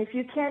 And if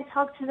you can't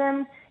talk to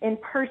them in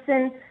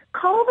person,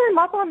 call them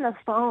up on the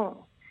phone.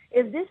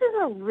 If this is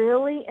a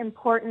really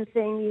important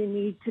thing you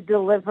need to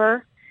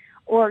deliver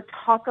or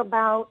talk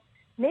about,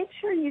 make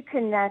sure you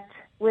connect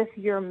with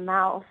your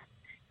mouth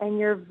and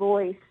your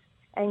voice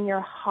and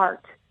your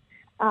heart,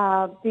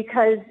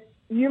 because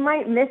you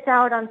might miss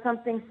out on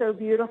something so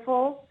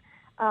beautiful.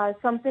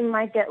 Something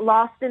might get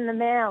lost in the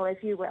mail,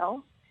 if you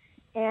will,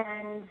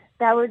 and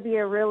that would be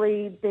a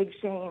really big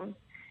shame.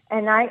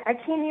 And I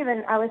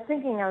was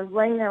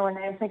laying there when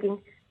I was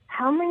thinking,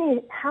 how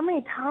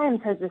many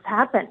times has this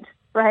happened,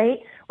 right?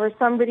 Where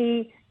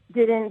somebody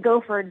didn't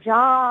go for a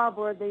job,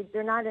 or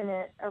they're not in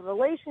a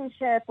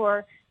relationship,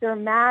 or they're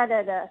mad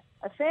at a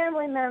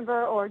family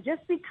member, or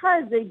just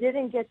because they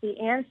didn't get the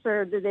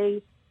answer that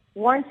they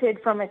wanted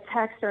from a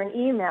text or an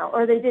email,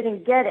 or they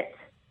didn't get it,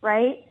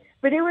 right?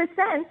 But it was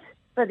sent,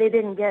 but they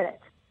didn't get it.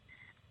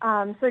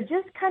 So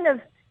just kind of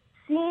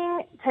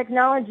seeing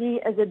technology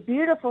as a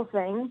beautiful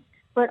thing,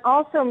 but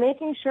also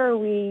making sure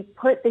we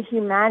put the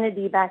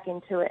humanity back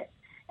into it,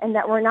 and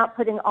that we're not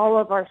putting all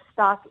of our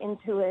stock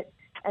into it,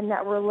 and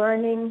that we're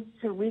learning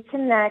to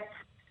reconnect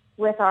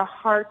with our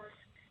hearts,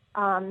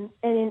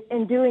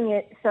 and doing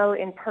it so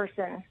in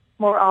person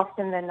more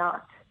often than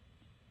not.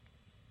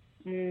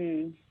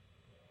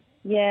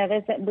 Yeah,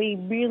 we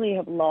really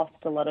have lost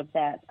a lot of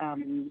that.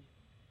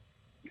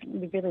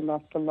 We've really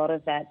lost a lot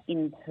of that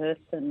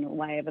in-person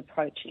way of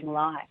approaching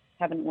life,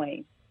 haven't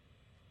we?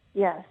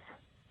 Yes.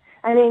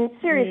 I mean,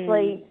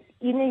 seriously,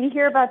 you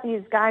hear about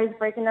these guys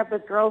breaking up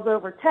with girls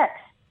over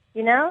text,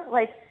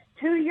 like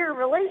 2-year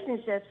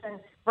relationships and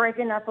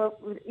breaking up,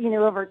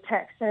 over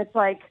text. And it's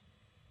like,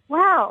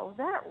 wow,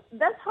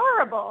 that's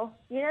horrible.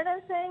 You know what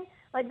I'm saying?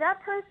 Like,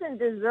 that person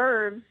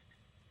deserves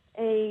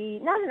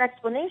not an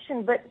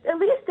explanation, but at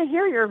least to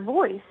hear your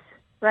voice,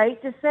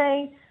 right? To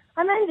say,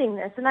 I'm ending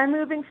this and I'm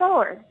moving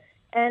forward.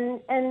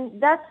 And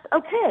that's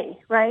okay,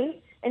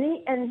 right?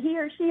 And he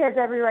or she has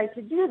every right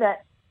to do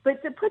that.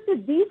 But to put the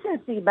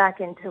decency back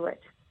into it,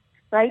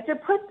 right? To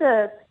put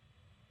the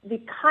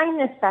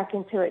kindness back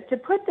into it, to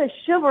put the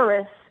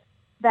chivalrous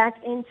back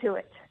into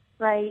it,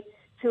 right?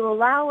 To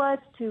allow us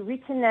to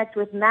reconnect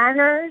with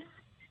manners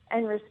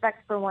and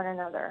respect for one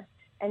another.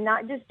 And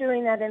not just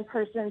doing that in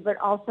person, but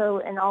also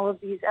in all of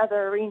these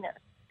other arenas.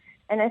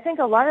 And I think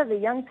a lot of the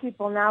young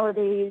people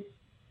nowadays,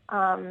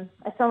 I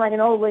sound like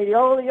an old lady,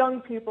 all the young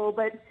people,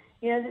 but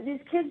these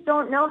kids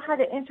don't know how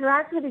to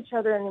interact with each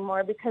other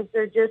anymore, because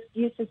they're just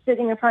used to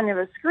sitting in front of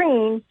a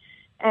screen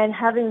and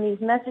having these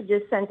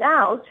messages sent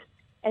out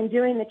and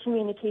doing the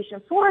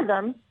communication for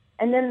them.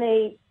 And then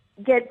they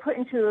get put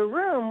into a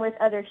room with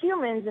other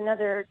humans and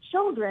other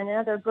children and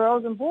other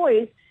girls and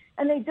boys,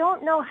 and they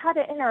don't know how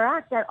to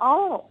interact at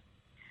all.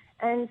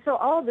 And so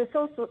all of the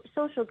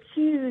social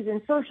cues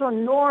and social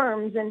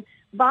norms and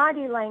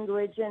body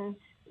language and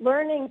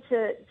learning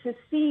to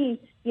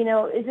see,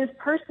 is this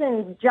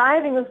person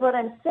jiving with what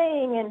I'm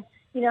saying? And,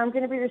 I'm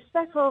going to be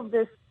respectful of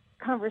this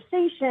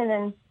conversation.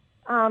 And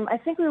I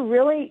think we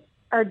really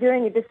are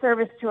doing a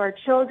disservice to our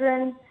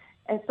children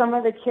and some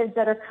of the kids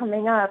that are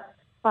coming up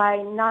by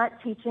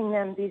not teaching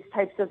them these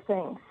types of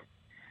things.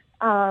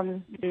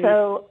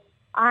 So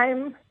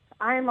I'm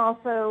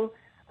also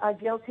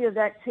guilty of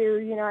that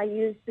too. I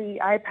use the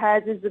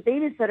iPads as the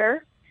babysitter,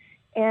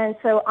 and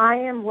so I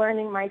am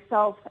learning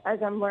myself as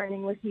I'm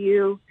learning with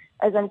you.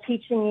 As I'm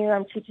teaching you,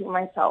 I'm teaching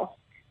myself,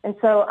 and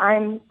so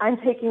I'm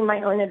taking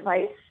my own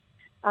advice.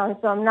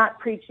 So I'm not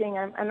preaching.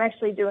 I'm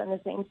actually doing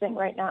the same thing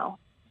right now.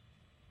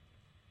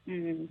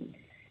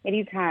 It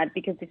is hard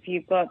because if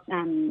you've got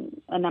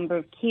a number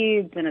of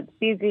kids and it's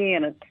busy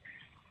and it's,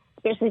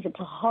 especially if it's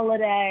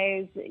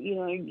holidays,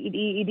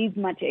 it is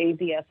much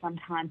easier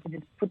sometimes to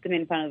just put them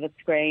in front of a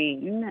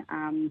screen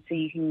so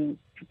you can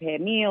prepare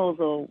meals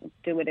or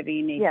do whatever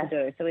you need to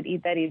do. So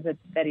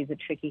that is a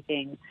tricky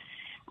thing.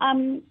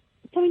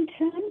 So in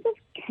terms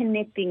of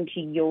connecting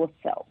to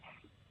yourself,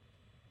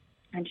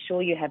 I'm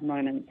sure you have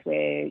moments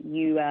where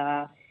you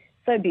are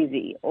so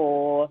busy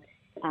or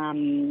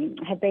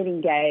have been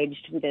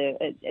engaged with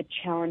a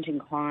challenging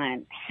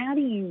client. How do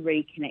you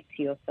reconnect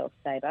to yourself,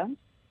 Sabr?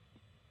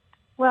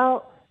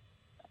 Well,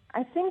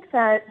 I think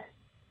that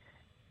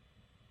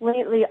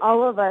lately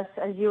all of us,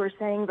 as you were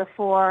saying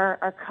before,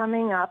 are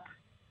coming up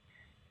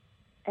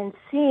and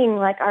seeing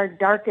like our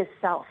darkest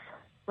self,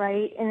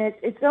 right? And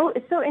it's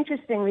so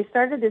interesting. We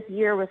started this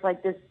year with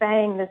like this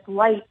bang, this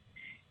light,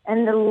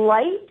 and the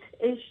light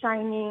is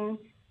shining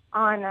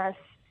on us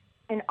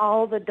in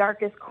all the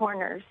darkest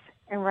corners,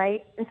 and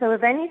right? And so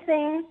if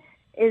anything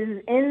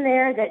is in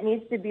there that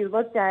needs to be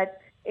looked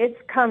at, it's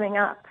coming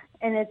up,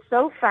 and it's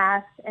so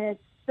fast, and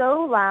it's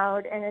so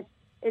loud, and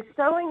it's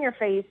so in your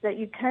face that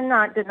you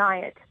cannot deny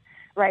it,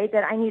 right?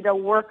 That I need to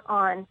work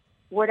on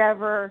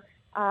whatever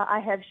I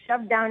have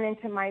shoved down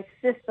into my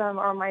system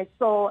or my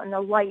soul, and the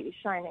light is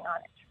shining on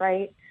it,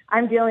 right?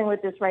 I'm dealing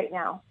with this right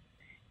now.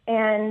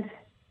 And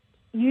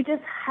you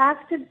just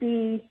have to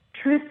be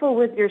truthful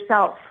with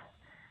yourself,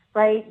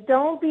 right?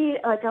 Don't be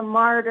like a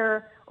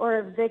martyr or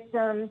a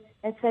victim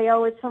and say,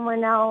 oh, it's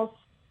someone else,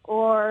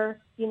 or,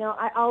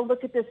 I'll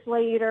look at this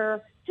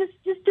later. Just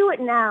do it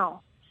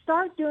now.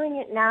 Start doing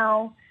it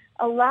now.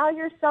 Allow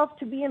yourself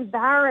to be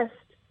embarrassed.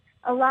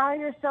 Allow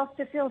yourself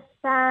to feel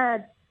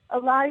sad.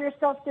 Allow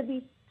yourself to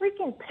be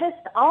freaking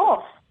pissed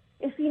off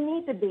if you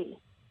need to be,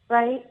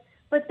 right?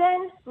 But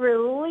then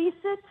release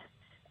it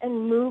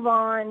and move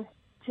on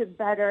to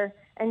better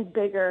and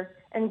bigger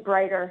and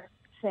brighter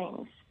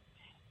things.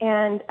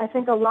 And I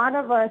think a lot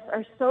of us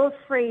are so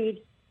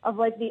afraid of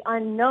like the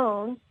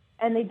unknown,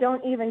 and they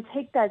don't even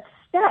take that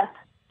step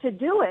to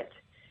do it.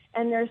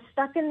 And they're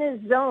stuck in this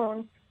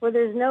zone where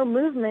there's no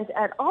movement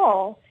at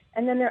all.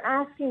 And then they're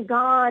asking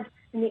God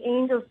and the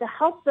angels to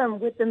help them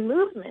with the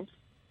movement,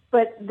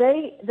 but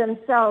they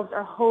themselves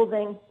are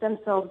holding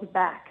themselves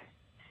back.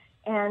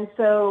 And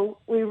so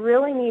we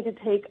really need to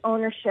take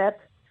ownership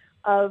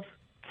of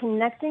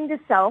connecting to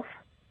self.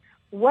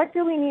 What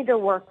do we need to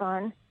work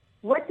on?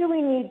 What do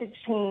we need to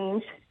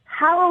change?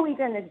 How are we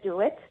going to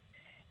do it?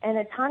 And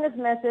Ataana's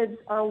methods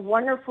are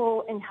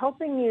wonderful in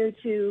helping you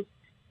to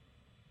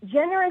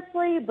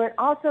generously but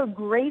also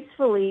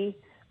gracefully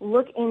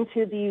look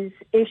into these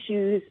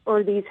issues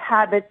or these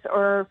habits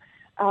or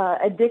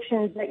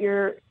addictions that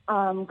you're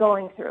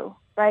going through,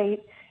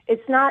 right?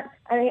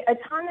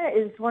 Ataana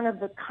is one of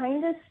the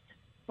kindest,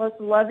 most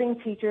loving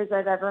teachers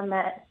I've ever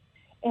met.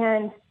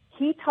 And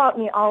he taught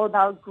me all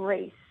about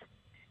grace.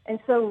 And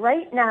so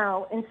right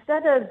now,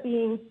 instead of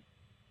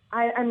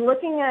I'm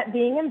looking at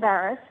being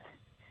embarrassed,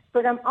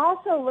 but I'm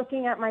also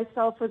looking at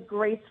myself with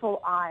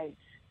graceful eyes.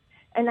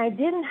 And I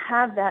didn't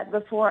have that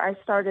before I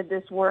started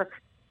this work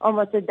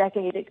almost a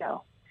decade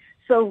ago.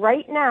 So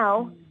right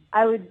now,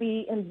 I would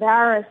be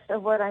embarrassed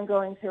of what I'm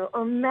going through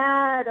or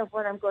mad of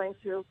what I'm going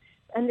through.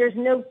 And there's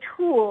no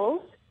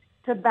tools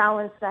to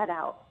balance that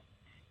out.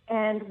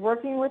 And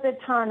working with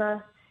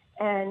Ataana,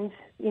 and,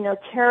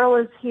 Carole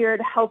is here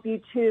to help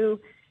you too.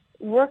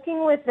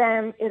 Working with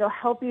them, it'll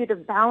help you to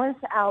balance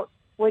out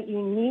what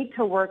you need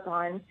to work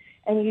on.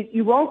 And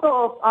you won't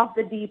go off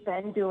the deep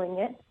end doing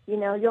it.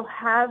 You'll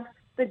have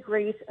the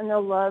grace and the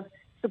love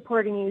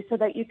supporting you so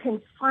that you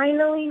can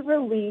finally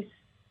release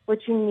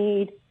what you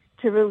need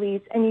to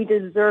release and you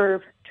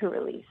deserve to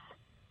release.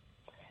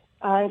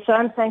 And so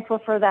I'm thankful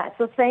for that.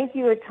 So thank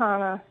you,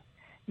 Ataana.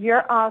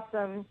 You're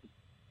awesome.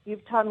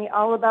 You've taught me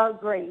all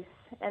about grace,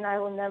 and I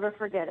will never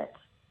forget it.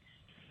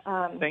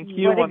 Thank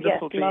you,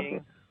 wonderful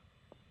being.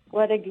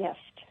 What a gift.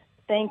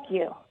 Thank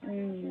you.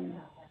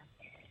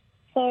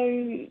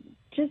 So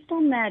just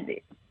on that,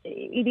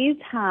 it is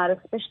hard,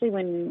 especially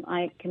when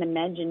I can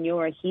imagine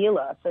you're a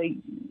healer. So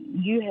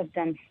you have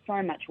done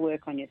so much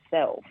work on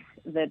yourself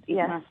that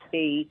it must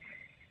be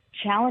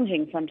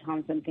challenging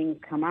sometimes when things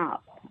come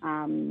up.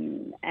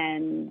 And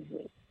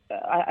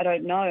I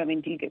don't know. I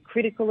mean, do you get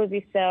critical of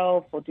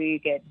yourself, or do you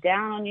get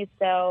down on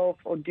yourself,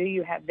 or do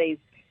you have these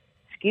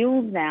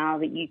skills now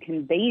that you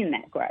can be in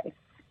that grace?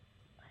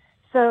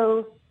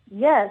 So,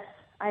 yes,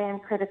 I am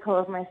critical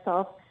of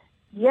myself.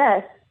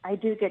 Yes, I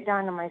do get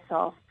down on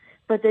myself.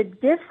 But the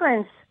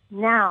difference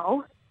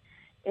now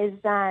is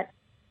that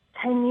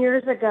 10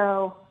 years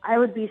ago, I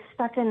would be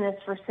stuck in this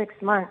for 6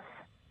 months.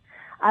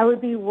 I would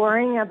be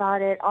worrying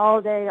about it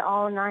all day,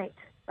 all night,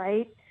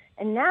 right?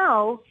 And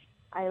now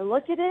I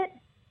look at it,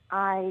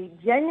 I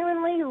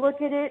genuinely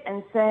look at it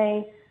and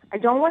say, I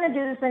don't want to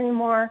do this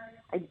anymore.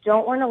 I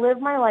don't want to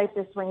live my life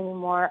this way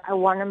anymore. I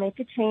want to make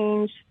a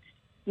change.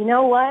 You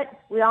know what?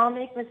 We all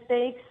make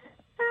mistakes.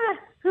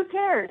 Who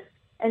cares?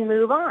 And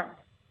move on,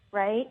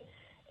 right?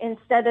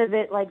 Instead of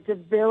it like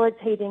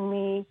debilitating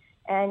me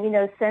and,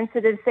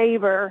 sensitive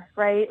saber,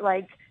 right?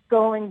 Like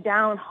going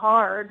down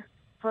hard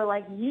for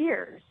like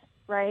years,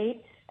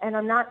 right? And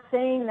I'm not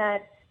saying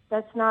that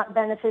that's not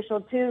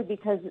beneficial too,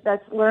 because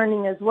that's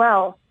learning as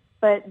well.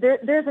 But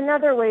there's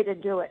another way to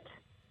do it.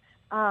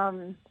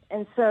 And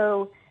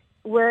so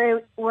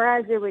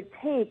whereas it would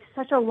take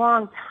such a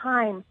long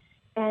time,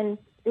 and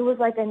it was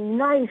like a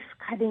knife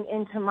cutting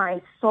into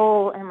my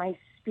soul and my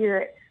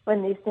spirit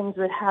when these things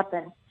would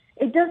happen,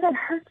 it doesn't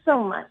hurt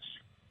so much.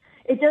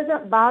 It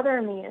doesn't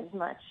bother me as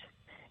much.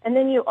 And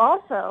then you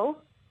also,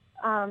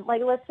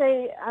 like let's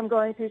say I'm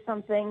going through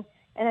something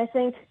and I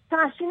think,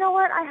 gosh, you know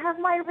what? I have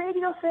my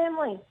radio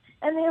family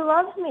and they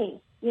love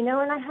me,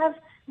 and I have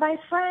my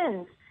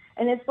friends.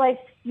 And it's like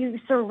you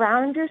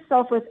surround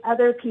yourself with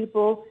other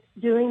people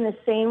doing the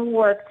same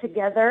work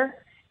together,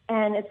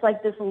 and it's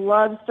like this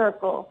love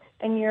circle,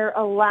 and you're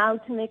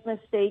allowed to make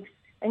mistakes,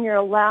 and you're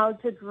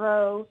allowed to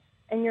grow,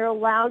 and you're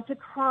allowed to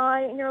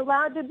cry, and you're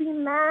allowed to be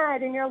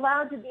mad, and you're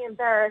allowed to be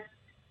embarrassed,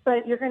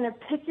 but you're going to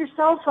pick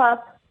yourself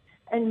up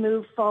and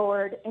move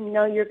forward and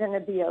know you're going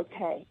to be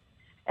okay.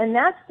 And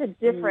that's the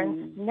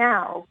difference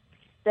now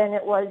than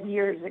it was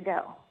years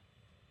ago.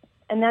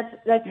 And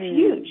that's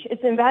huge.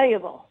 It's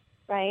invaluable.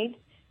 Right?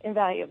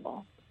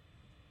 Invaluable.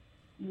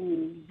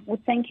 Well,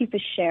 thank you for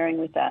sharing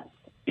with us.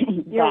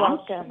 You're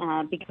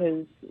welcome.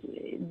 Because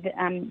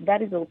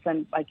that is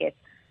also, I guess,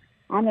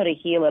 I'm not a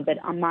healer, but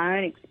my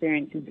own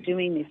experience is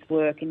doing this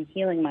work and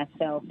healing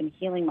myself and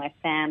healing my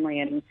family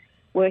and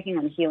working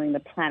on healing the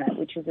planet,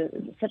 which is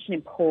such an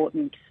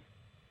important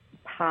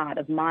part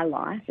of my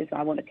life. Is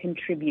I want to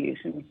contribute,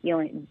 and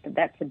healing.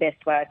 That's the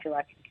best way I feel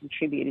I can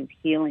contribute, is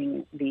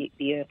healing the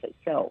earth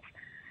itself.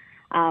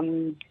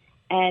 And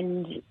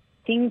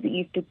things that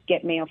used to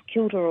get me off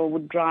kilter or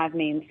would drive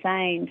me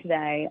insane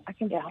today, I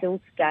can still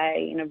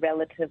stay in a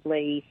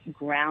relatively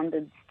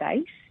grounded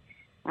state,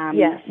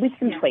 with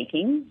some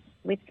tweaking,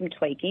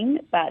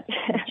 but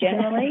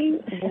generally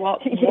what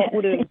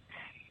would have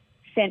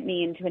sent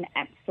me into an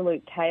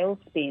absolute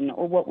tailspin,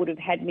 or what would have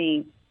had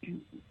me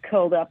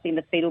curled up in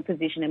the fetal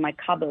position in my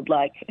cupboard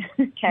like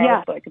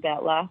Carole spoke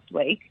about last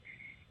week,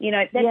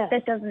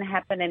 that doesn't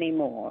happen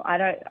anymore.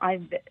 I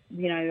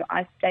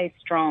stay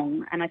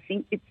strong, and I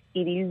think it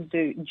is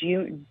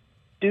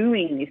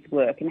doing this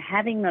work and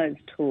having those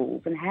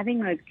tools and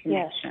having those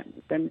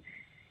connections and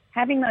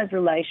having those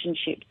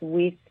relationships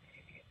with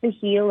the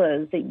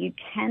healers that you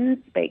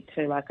can speak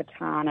to, like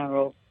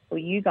Ataana or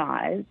you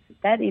guys.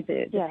 That is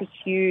it's a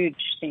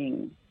huge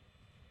thing.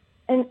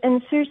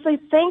 And seriously,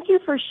 thank you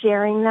for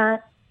sharing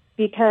that,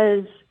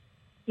 because,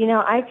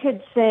 I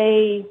could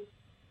say,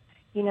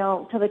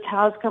 till the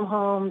cows come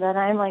home, that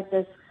I'm like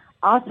this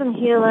awesome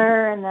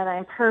healer and that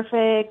I'm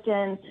perfect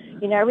and,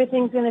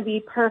 everything's going to be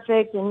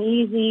perfect and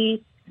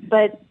easy.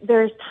 But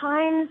there's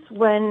times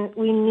when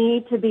we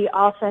need to be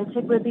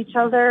authentic with each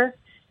other,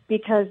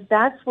 because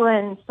that's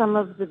when some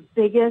of the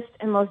biggest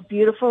and most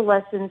beautiful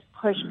lessons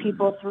push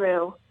people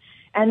through.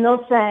 And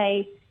they'll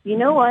say, you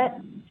know what?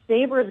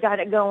 Saber's got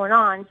it going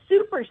on.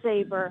 Super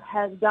Saber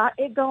has got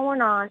it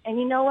going on. And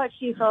you know what?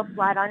 She fell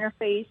flat on her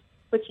face,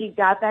 but she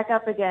got back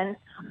up again.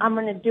 I'm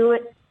going to do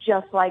it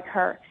just like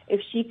her.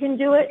 If she can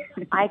do it,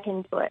 I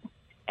can do it.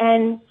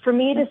 And for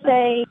me to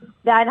say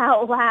that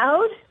out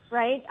loud,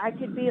 right, I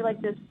could be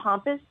like this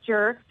pompous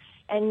jerk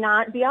and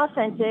not be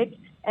authentic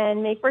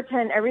and make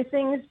pretend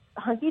everything's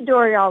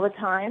hunky-dory all the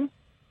time,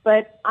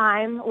 but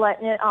I'm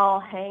letting it all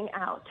hang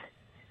out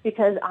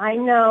because I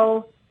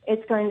know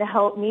it's going to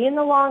help me in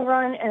the long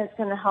run, and it's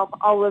going to help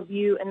all of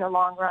you in the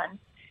long run.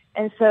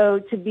 And so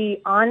to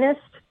be honest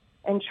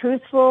and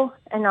truthful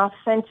and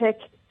authentic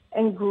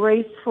and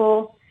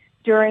graceful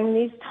during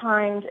these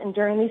times and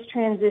during these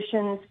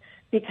transitions,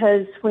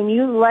 because when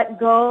you let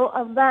go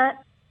of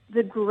that,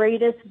 the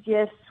greatest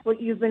gifts,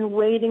 what you've been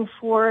waiting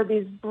for,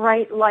 these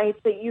bright lights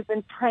that you've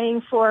been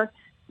praying for,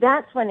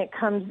 that's when it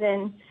comes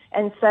in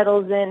and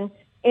settles in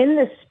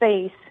the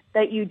space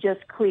that you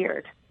just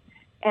cleared.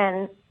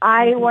 And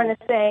I want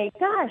to say,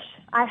 gosh,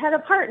 I had a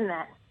part in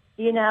that,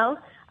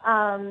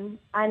 and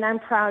I'm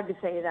proud to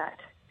say that.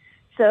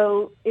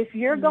 So if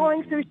you're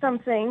going through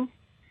something,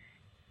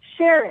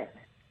 share it.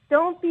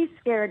 Don't be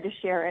scared to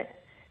share it.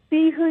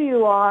 Be who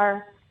you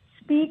are.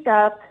 speak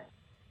up.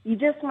 You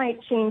just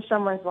might change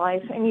someone's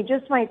life, and you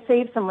just might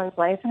save someone's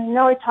life. And I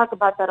know I talk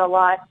about that a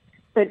lot,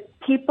 but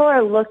people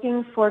are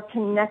looking for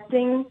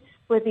connecting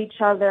with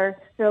each other.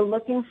 They're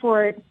looking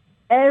for it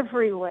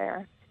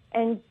everywhere.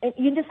 And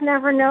you just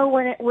never know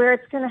where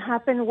it's going to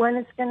happen, when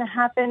it's going to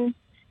happen.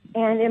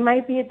 And it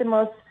might be at the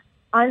most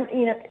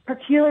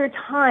peculiar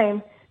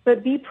time,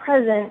 but be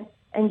present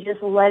and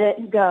just let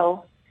it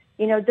go.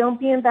 Don't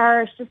be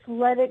embarrassed. Just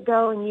let it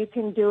go, and you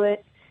can do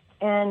it.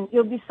 And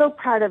you'll be so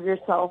proud of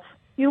yourself.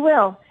 You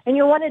will. And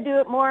you'll want to do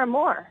it more and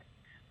more.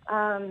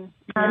 And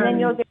then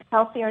you'll get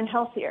healthier and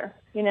healthier,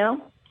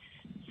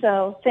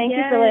 So thank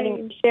you for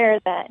letting me share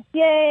that.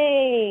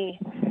 Yay!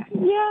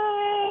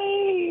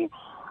 Yay!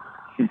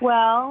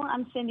 Well,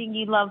 I'm sending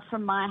you love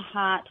from my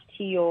heart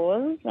to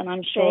yours, and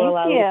I'm sure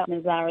our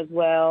listeners are as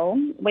well.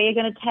 We are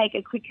going to take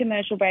a quick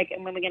commercial break,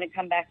 and when we're going to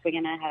come back, we're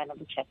going to have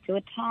another chat to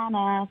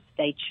Ataana.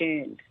 Stay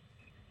tuned.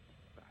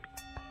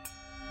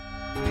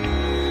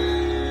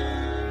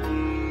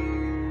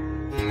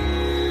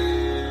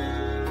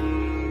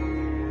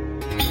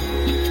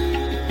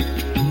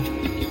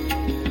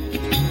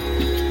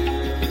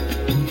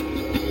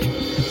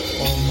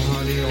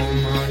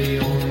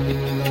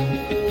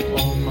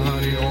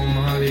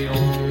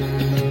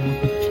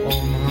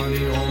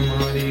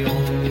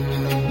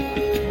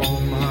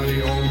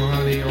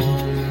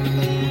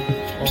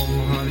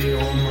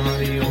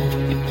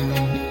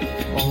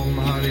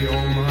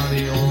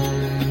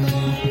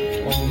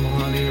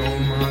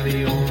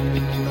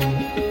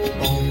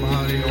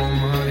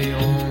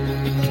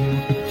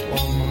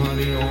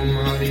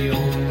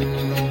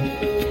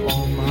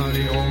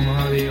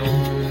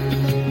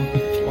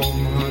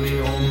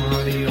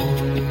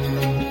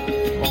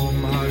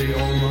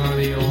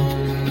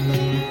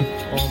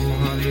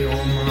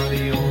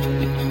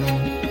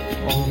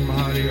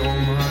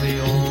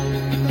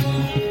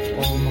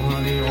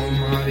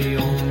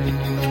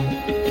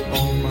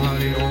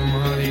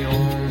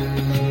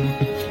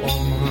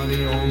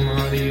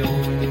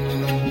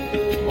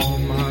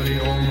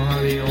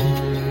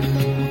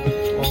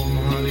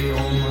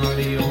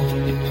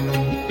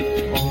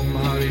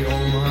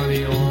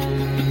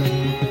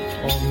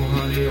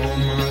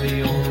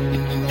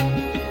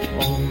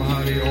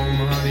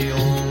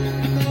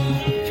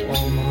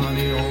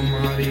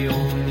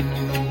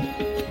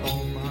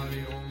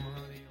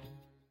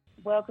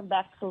 Welcome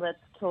back to Let's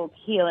Talk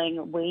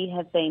Healing. We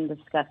have been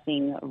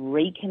discussing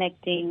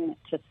reconnecting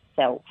to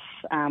self.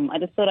 I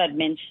just thought I'd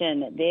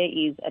mention there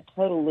is a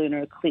total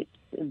lunar eclipse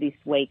this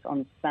week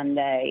on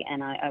Sunday,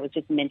 and I was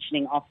just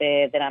mentioning off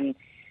air that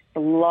a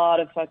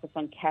lot of focus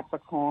on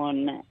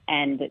Capricorn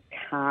and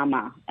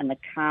karma, and the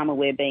karma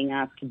we're being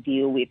asked to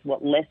deal with,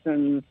 what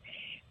lessons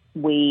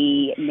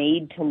we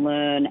need to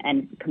learn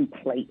and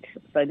complete.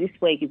 So this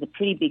week is a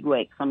pretty big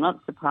week, so I'm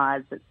not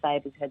surprised that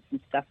Sabra's had some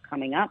stuff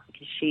coming up,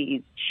 because she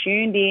is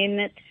tuned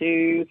in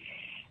to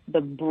the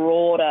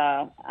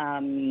broader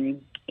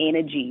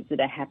energies that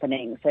are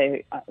happening. So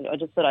I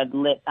just thought I'd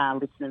let our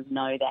listeners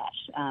know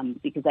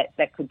that, because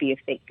that could be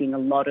affecting a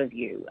lot of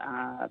you.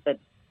 But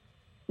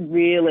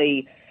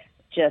really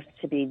just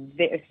to be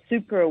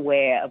super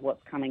aware of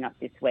what's coming up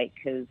this week,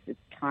 because it's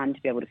time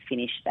to be able to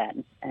finish that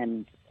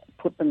and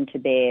put them to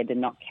bed and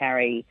not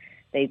carry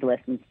these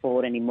lessons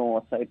forward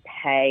anymore. So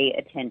pay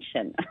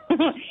attention.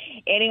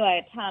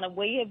 Anyway, Ataana,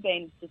 we have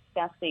been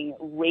discussing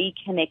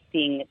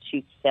reconnecting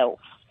to self.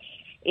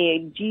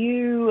 Do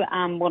you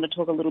want to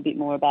talk a little bit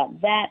more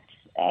about that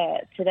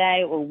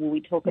today, or will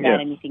we talk about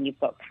anything you've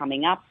got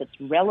coming up that's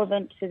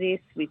relevant to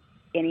this with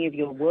any of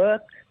your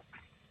work?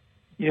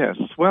 Yes.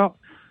 Well,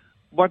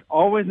 what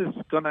always is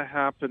going to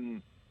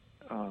happen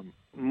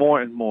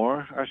more and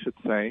more, I should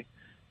say,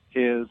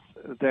 is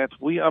that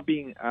we are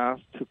being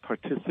asked to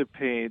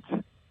participate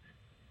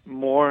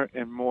more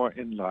and more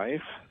in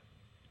life,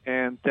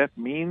 and that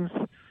means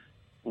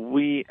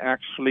we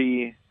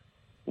actually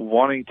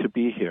wanting to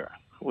be here.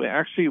 We're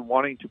actually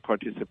wanting to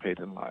participate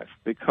in life,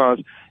 because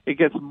it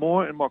gets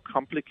more and more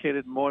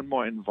complicated, more and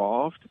more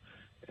involved,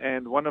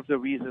 and one of the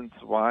reasons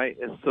why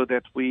is so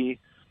that we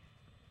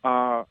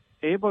are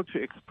able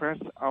to express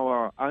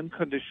our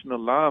unconditional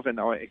love and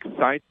our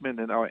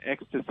excitement and our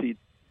ecstasy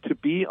to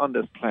be on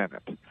this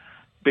planet,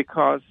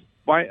 because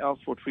why else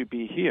would we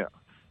be here?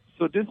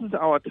 So this is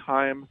our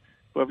time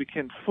where we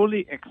can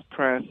fully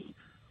express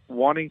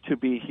wanting to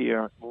be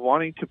here,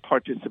 wanting to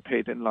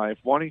participate in life,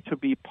 wanting to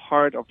be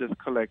part of this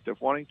collective,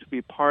 wanting to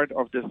be part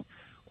of this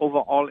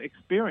overall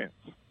experience.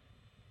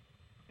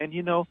 And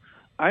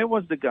I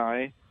was the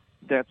guy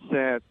that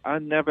said,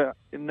 I'm never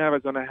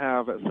going to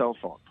have a cell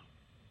phone.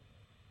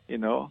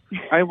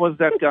 I was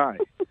that guy.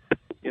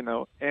 And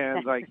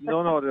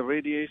no, the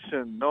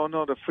radiation, no,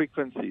 the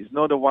frequencies,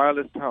 no, the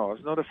wireless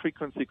towers, no, the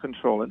frequency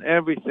control, and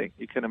everything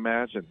you can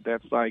imagine.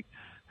 That's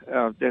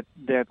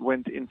that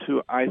went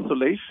into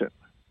isolation,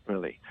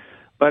 really.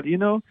 But,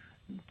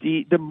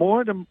 the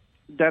more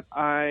that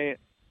I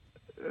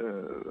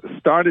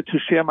started to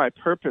share my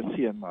purpose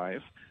here in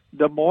life,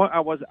 the more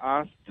I was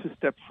asked to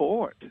step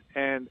forward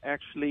and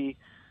actually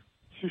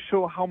to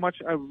show how much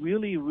I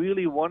really,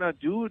 really want to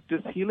do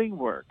this healing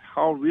work,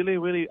 how really,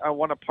 really I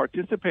want to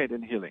participate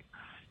in healing.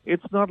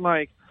 It's not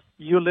like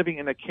you're living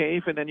in a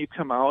cave and then you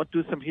come out,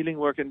 do some healing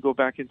work, and go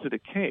back into the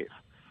cave.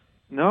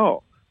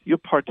 No, you're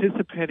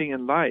participating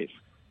in life.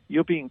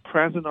 You're being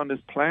present on this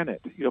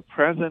planet. You're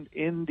present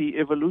in the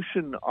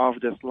evolution of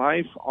this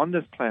life on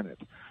this planet.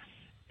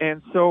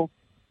 And so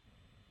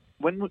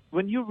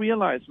when you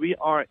realize we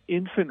are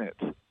infinite,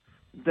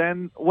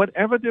 then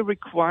whatever the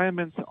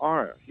requirements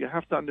are, you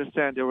have to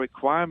understand the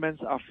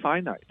requirements are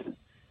finite.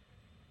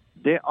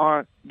 They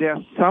are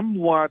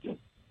somewhat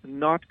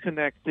not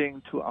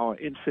connecting to our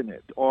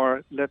infinite.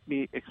 Or let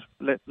me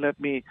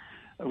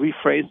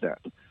rephrase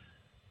that.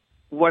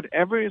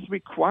 Whatever is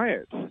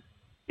required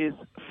is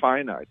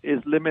finite, is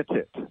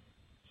limited.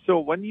 So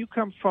when you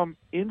come from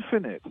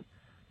infinite,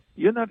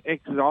 you're not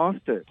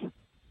exhausted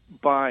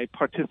by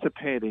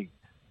participating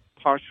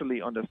partially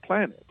on this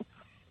planet.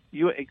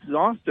 You're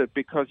exhausted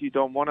because you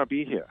don't want to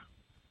be here.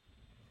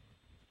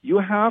 You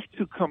have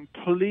to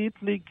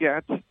completely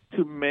get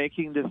to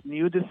making this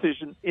new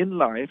decision in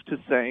life to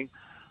saying,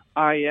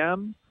 I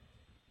am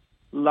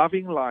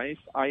loving life.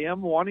 I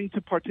am wanting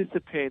to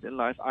participate in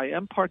life. I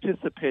am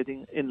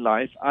participating in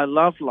life. I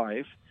love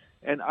life.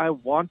 And I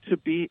want to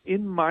be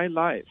in my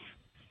life.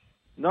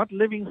 Not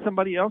living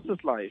somebody else's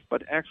life,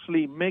 but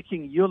actually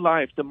making your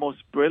life the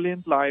most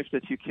brilliant life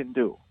that you can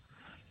do.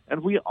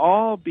 And we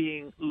all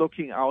being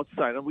looking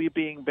outside, and we're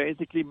being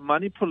basically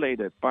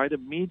manipulated by the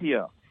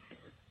media,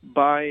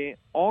 by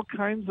all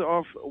kinds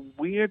of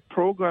weird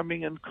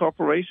programming and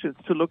corporations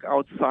to look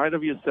outside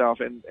of yourself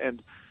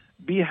and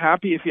be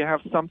happy if you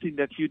have something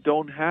that you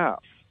don't have,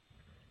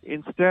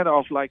 instead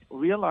of like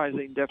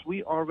realizing that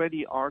we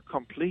already are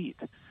complete,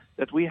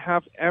 that we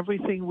have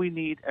everything we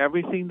need,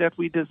 everything that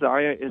we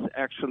desire is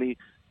actually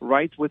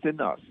right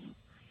within us.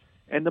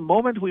 And the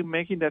moment we're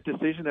making that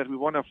decision that we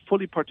want to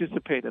fully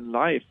participate in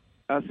life,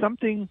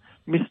 something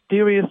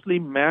mysteriously,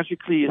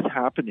 magically is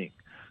happening.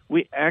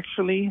 We're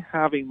actually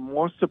having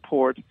more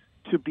support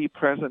to be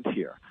present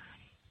here.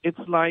 It's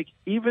like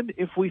even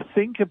if we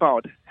think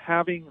about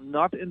having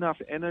not enough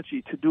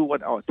energy to do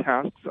what our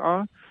tasks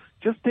are,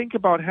 just think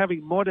about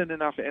having more than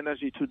enough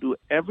energy to do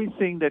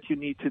everything that you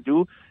need to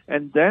do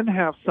and then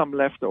have some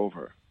left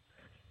over.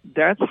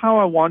 That's how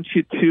I want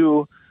you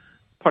to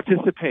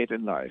participate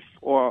in life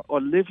or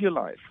live your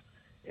life.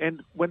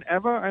 And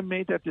whenever I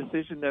made that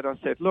decision that I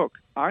said, look,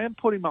 I am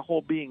putting my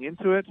whole being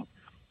into it.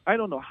 I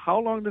don't know how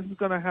long this is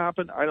going to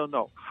happen. I don't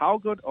know how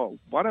good or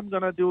what I'm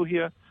going to do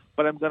here,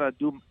 but I'm going to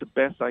do the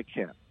best I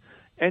can.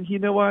 And you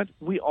know what?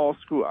 We all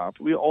screw up.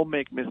 We all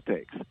make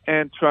mistakes.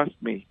 And trust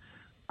me,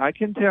 I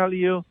can tell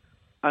you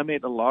I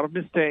made a lot of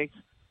mistakes.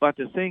 But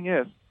the thing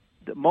is,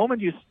 the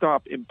moment you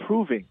stop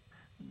improving,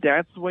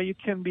 that's where you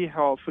can be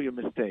held for your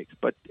mistakes.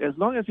 But as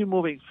long as you're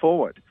moving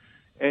forward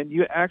and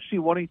you're actually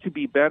wanting to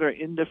be better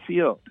in the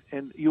field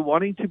and you're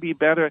wanting to be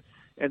better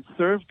and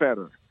serve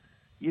better,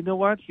 you know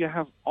what? You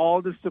have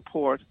all the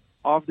support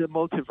of the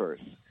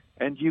multiverse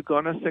and you're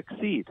going to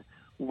succeed.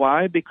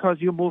 Why? Because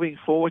you're moving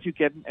forward, you're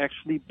getting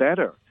actually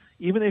better.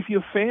 Even if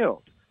you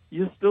failed,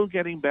 you're still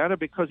getting better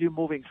because you're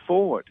moving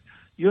forward.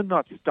 You're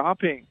not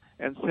stopping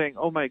and saying,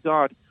 oh my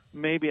God,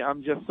 maybe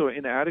I'm just so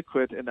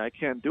inadequate and I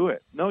can't do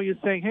it. No, you're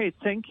saying, hey,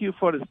 thank you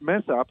for this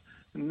mess up.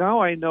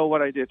 Now I know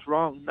what I did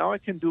wrong. Now I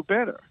can do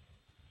better.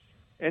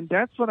 And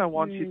that's what I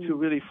want you to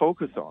really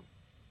focus on.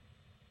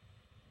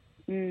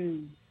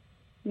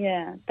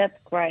 Yeah, that's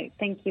great.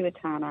 Thank you,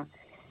 Ataana.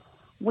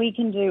 We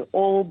can do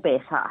all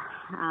better,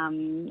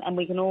 and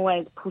we can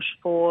always push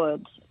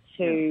forward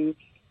to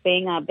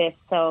being our best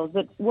selves.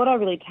 But what I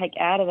really take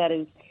out of that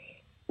is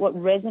what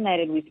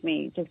resonated with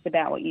me just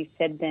about what you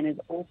said then is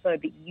also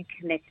that you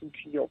connected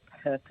to your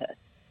purpose.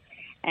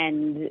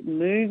 And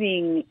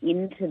moving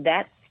into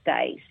that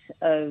state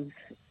of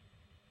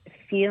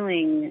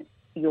feeling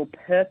your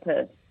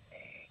purpose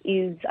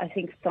is, I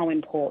think, so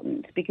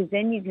important because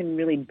then you can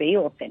really be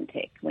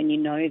authentic when you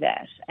know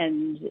that.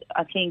 And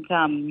I think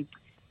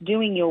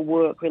doing your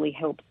work really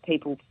helps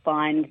people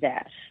find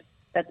that.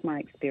 That's my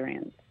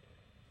experience.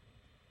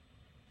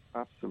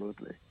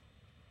 Absolutely.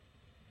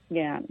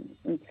 Yeah.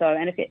 And so,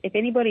 and if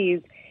anybody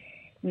is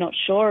not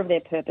sure of their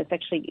purpose,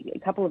 actually a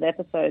couple of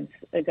episodes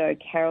ago,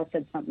 Carole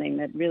said something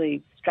that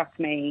really struck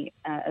me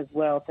as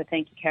well. So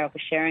thank you, Carole, for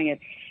sharing it.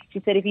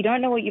 She said, if you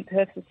don't know what your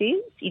purpose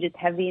is, you just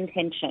have the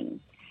intention.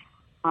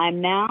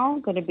 I'm now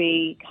going to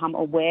become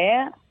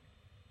aware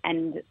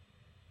and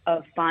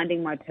of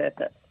finding my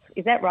purpose.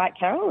 Is that right,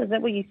 Carole? Is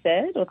that what you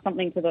said or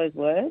something to those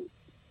words?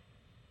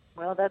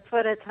 Well, that's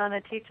what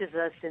Ataana teaches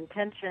us.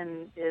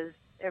 Intention is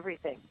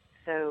everything.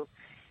 So,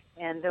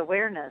 and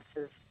awareness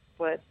is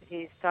what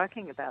he's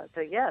talking about.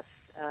 So, yes,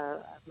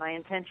 my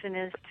intention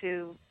is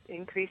to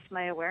increase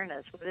my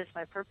awareness. What is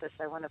my purpose?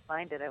 I want to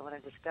find it. I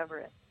want to discover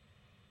it.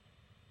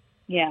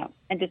 Yeah,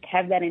 and just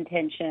have that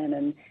intention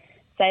and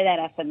say that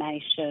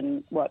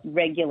affirmation,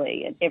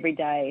 regularly and every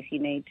day if you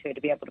need to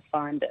be able to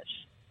find it.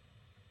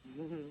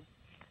 Mm-hmm.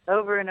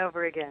 Over and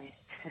over again.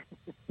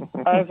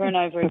 Over and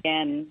over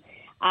again.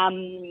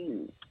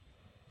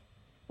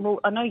 Well,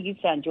 I know you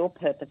found your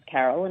purpose,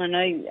 Carole, and I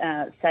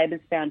know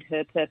Sabr's found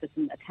her purpose,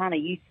 and Ataana,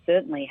 you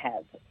certainly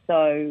have.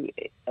 So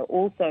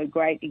also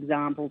great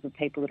examples of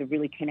people that are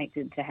really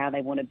connected to how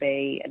they want to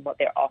be and what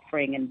they're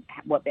offering and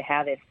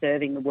how they're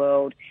serving the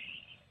world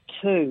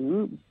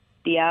to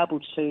be able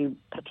to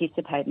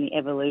participate in the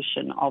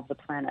evolution of the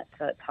planet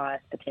to its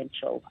highest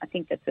potential. I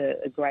think that's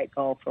a great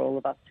goal for all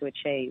of us to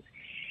achieve.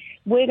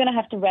 We're going to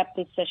have to wrap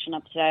this session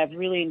up today. I've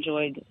really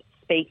enjoyed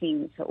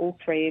speaking to all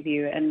three of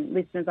you, and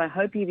listeners, I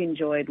hope you've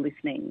enjoyed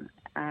listening.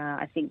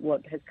 I think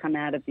what has come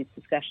out of this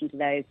discussion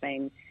today has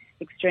been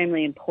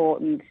extremely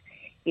important.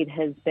 It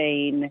has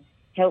been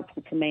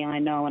helpful to me, I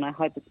know, and I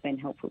hope it's been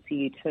helpful to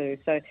you too.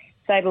 So,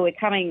 Sabr, we're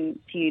coming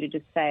to you to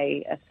just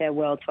say a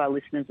farewell to our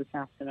listeners this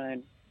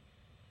afternoon.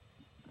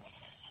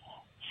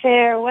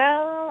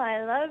 Farewell.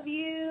 I love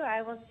you.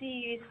 I will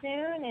see you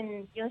soon,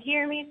 and you'll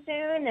hear me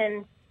soon,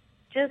 and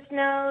just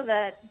know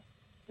that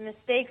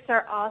mistakes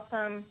are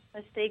awesome.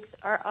 Mistakes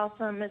are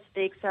awesome.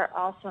 Mistakes are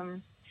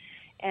awesome.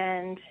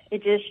 And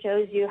it just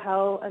shows you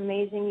how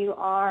amazing you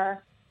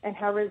are and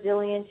how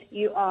resilient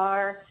you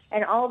are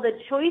and all the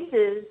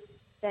choices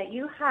that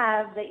you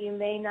have that you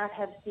may not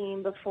have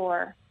seen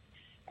before.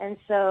 And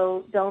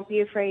so don't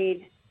be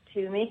afraid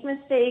to make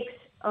mistakes,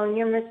 own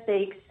your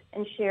mistakes,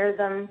 and share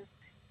them,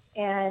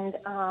 and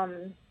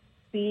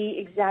be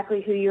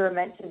exactly who you are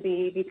meant to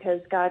be,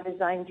 because God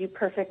designed you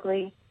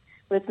perfectly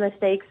with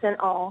mistakes and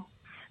all.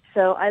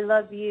 So I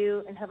love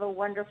you, and have a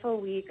wonderful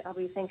week. I'll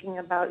be thinking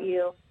about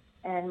you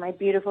and my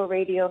beautiful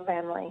radio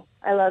family.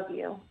 I love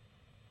you.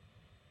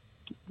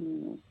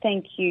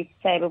 Thank you,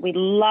 Sabr. We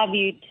love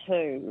you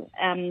too.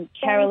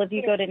 Carole, have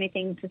you got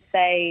anything to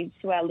say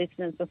to our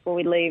listeners before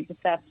we leave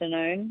this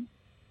afternoon?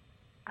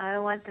 I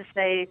want to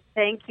say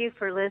thank you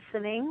for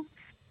listening.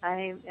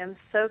 I am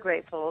so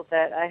grateful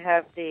that I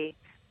have the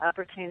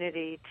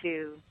opportunity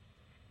to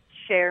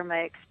share my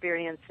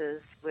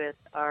experiences with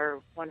our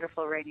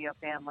wonderful radio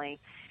family.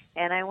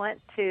 And I want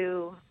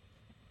to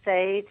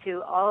say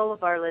to all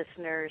of our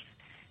listeners,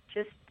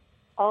 just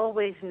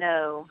always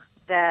know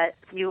that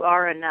you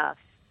are enough,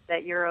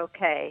 that you're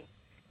okay,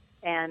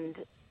 and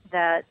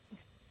that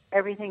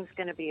everything's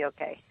going to be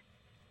okay.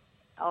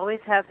 Always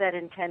have that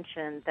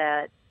intention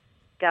that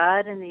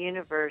God and the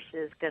universe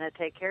is going to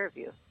take care of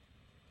you.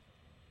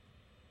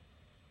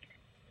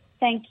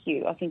 Thank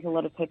you. I think a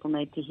lot of people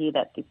need to hear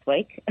that this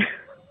week,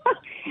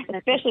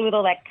 especially with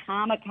all that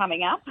karma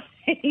coming up.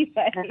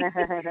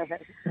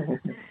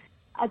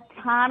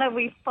 Ataana,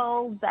 we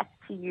fold back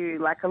to you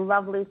like a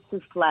lovely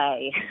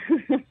souffle.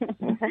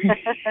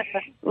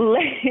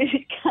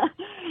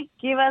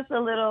 Give us a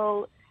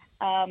little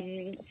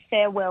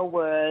farewell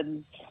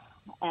words,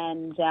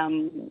 and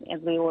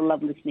as we all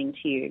love listening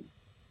to you.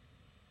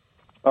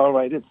 All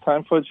right, it's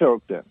time for a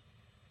joke then.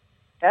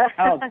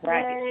 Oh,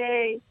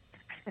 great.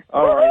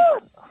 All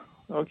right.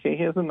 Okay,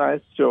 here's a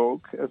nice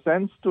joke. A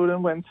Zen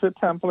student went to a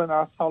temple and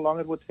asked how long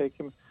it would take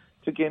him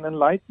to gain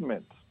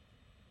enlightenment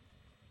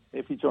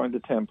if he joined the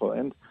temple.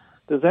 And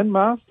the Zen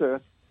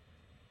master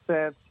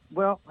said,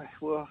 well, it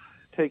will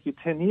take you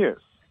 10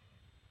 years.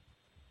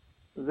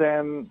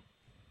 Then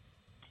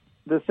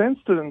the Zen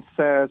student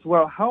says,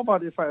 well, how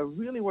about if I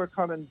really work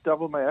hard and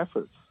double my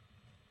efforts?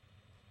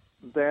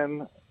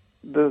 Then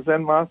the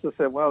Zen master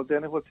said, well,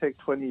 then it will take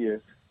 20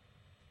 years.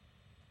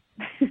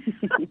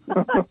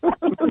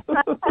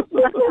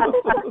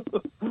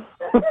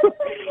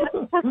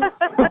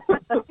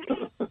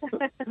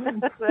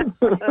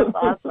 That's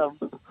awesome.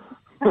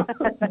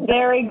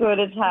 Very good,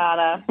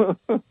 Ataana.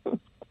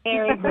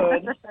 Very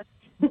good.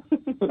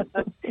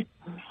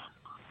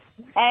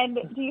 And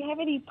do you have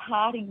any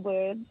parting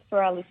words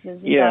for our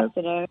listeners this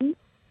afternoon?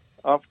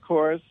 Of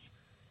course.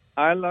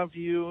 I love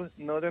you.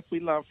 Know that we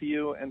love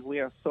you, and we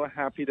are so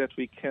happy that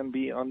we can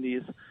be on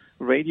these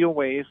radio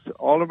waves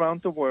all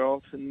around the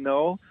world.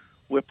 Know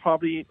we're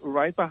probably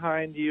right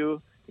behind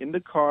you in the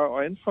car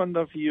or in front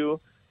of you,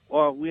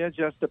 or we are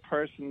just a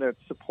person that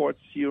supports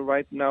you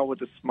right now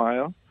with a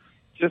smile.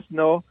 Just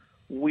know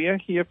we are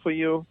here for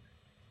you.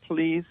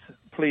 Please,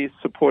 please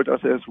support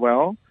us as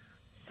well.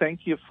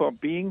 Thank you for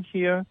being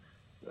here.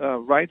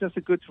 Write us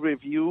a good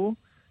review,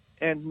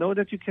 and know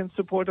that you can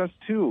support us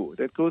too.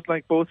 That goes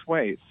like both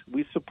ways.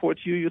 We support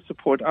you, you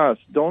support us.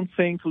 Don't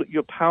think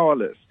you're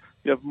powerless.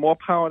 You have more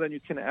power than you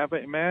can ever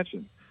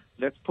imagine.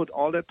 Let's put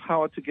all that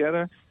power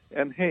together,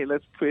 and hey,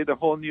 let's create a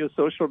whole new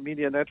social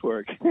media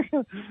network.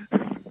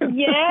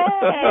 Yay!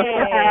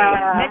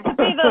 That could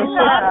be the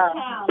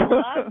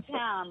love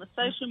town, the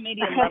social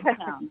media love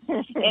town.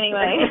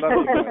 Anyway,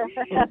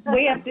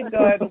 we have to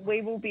go, but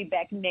we will be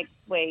back next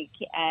week,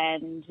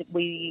 and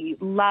we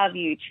love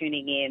you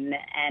tuning in,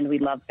 and we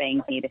love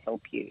being here to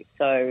help you.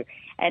 So,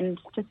 and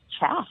just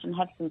chat and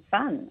have some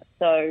fun.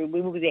 So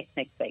we will be back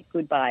next week.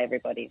 Goodbye,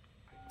 everybody.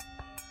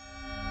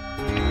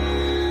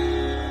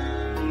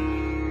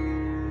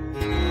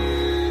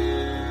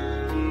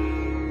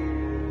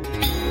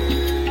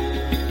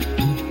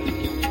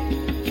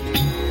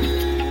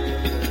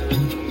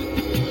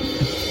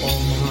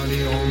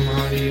 Om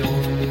Hari Om,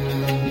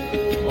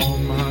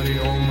 Om Hari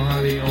Om,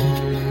 Hari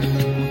Om,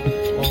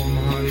 Om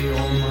Hari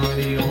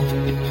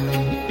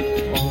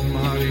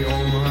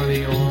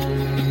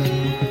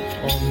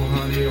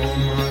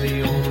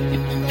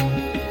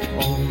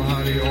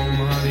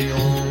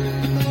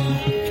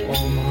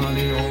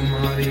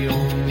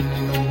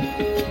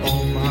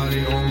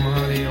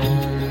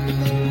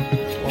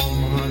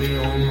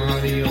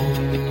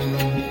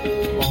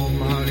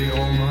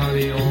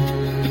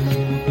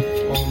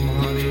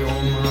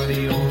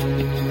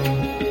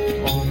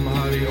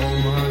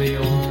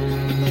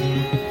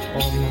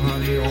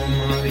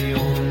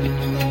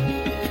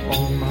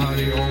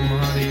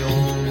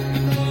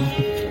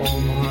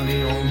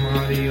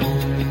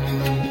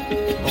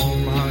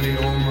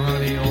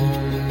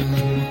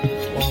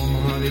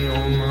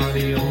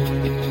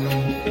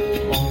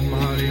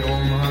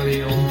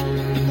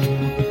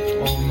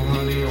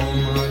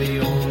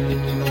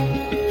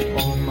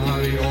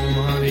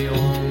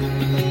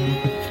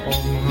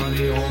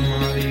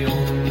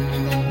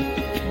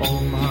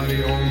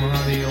Om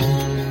Hari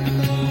Om.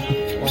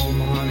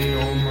 Om Hari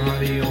Om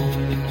Hari Om.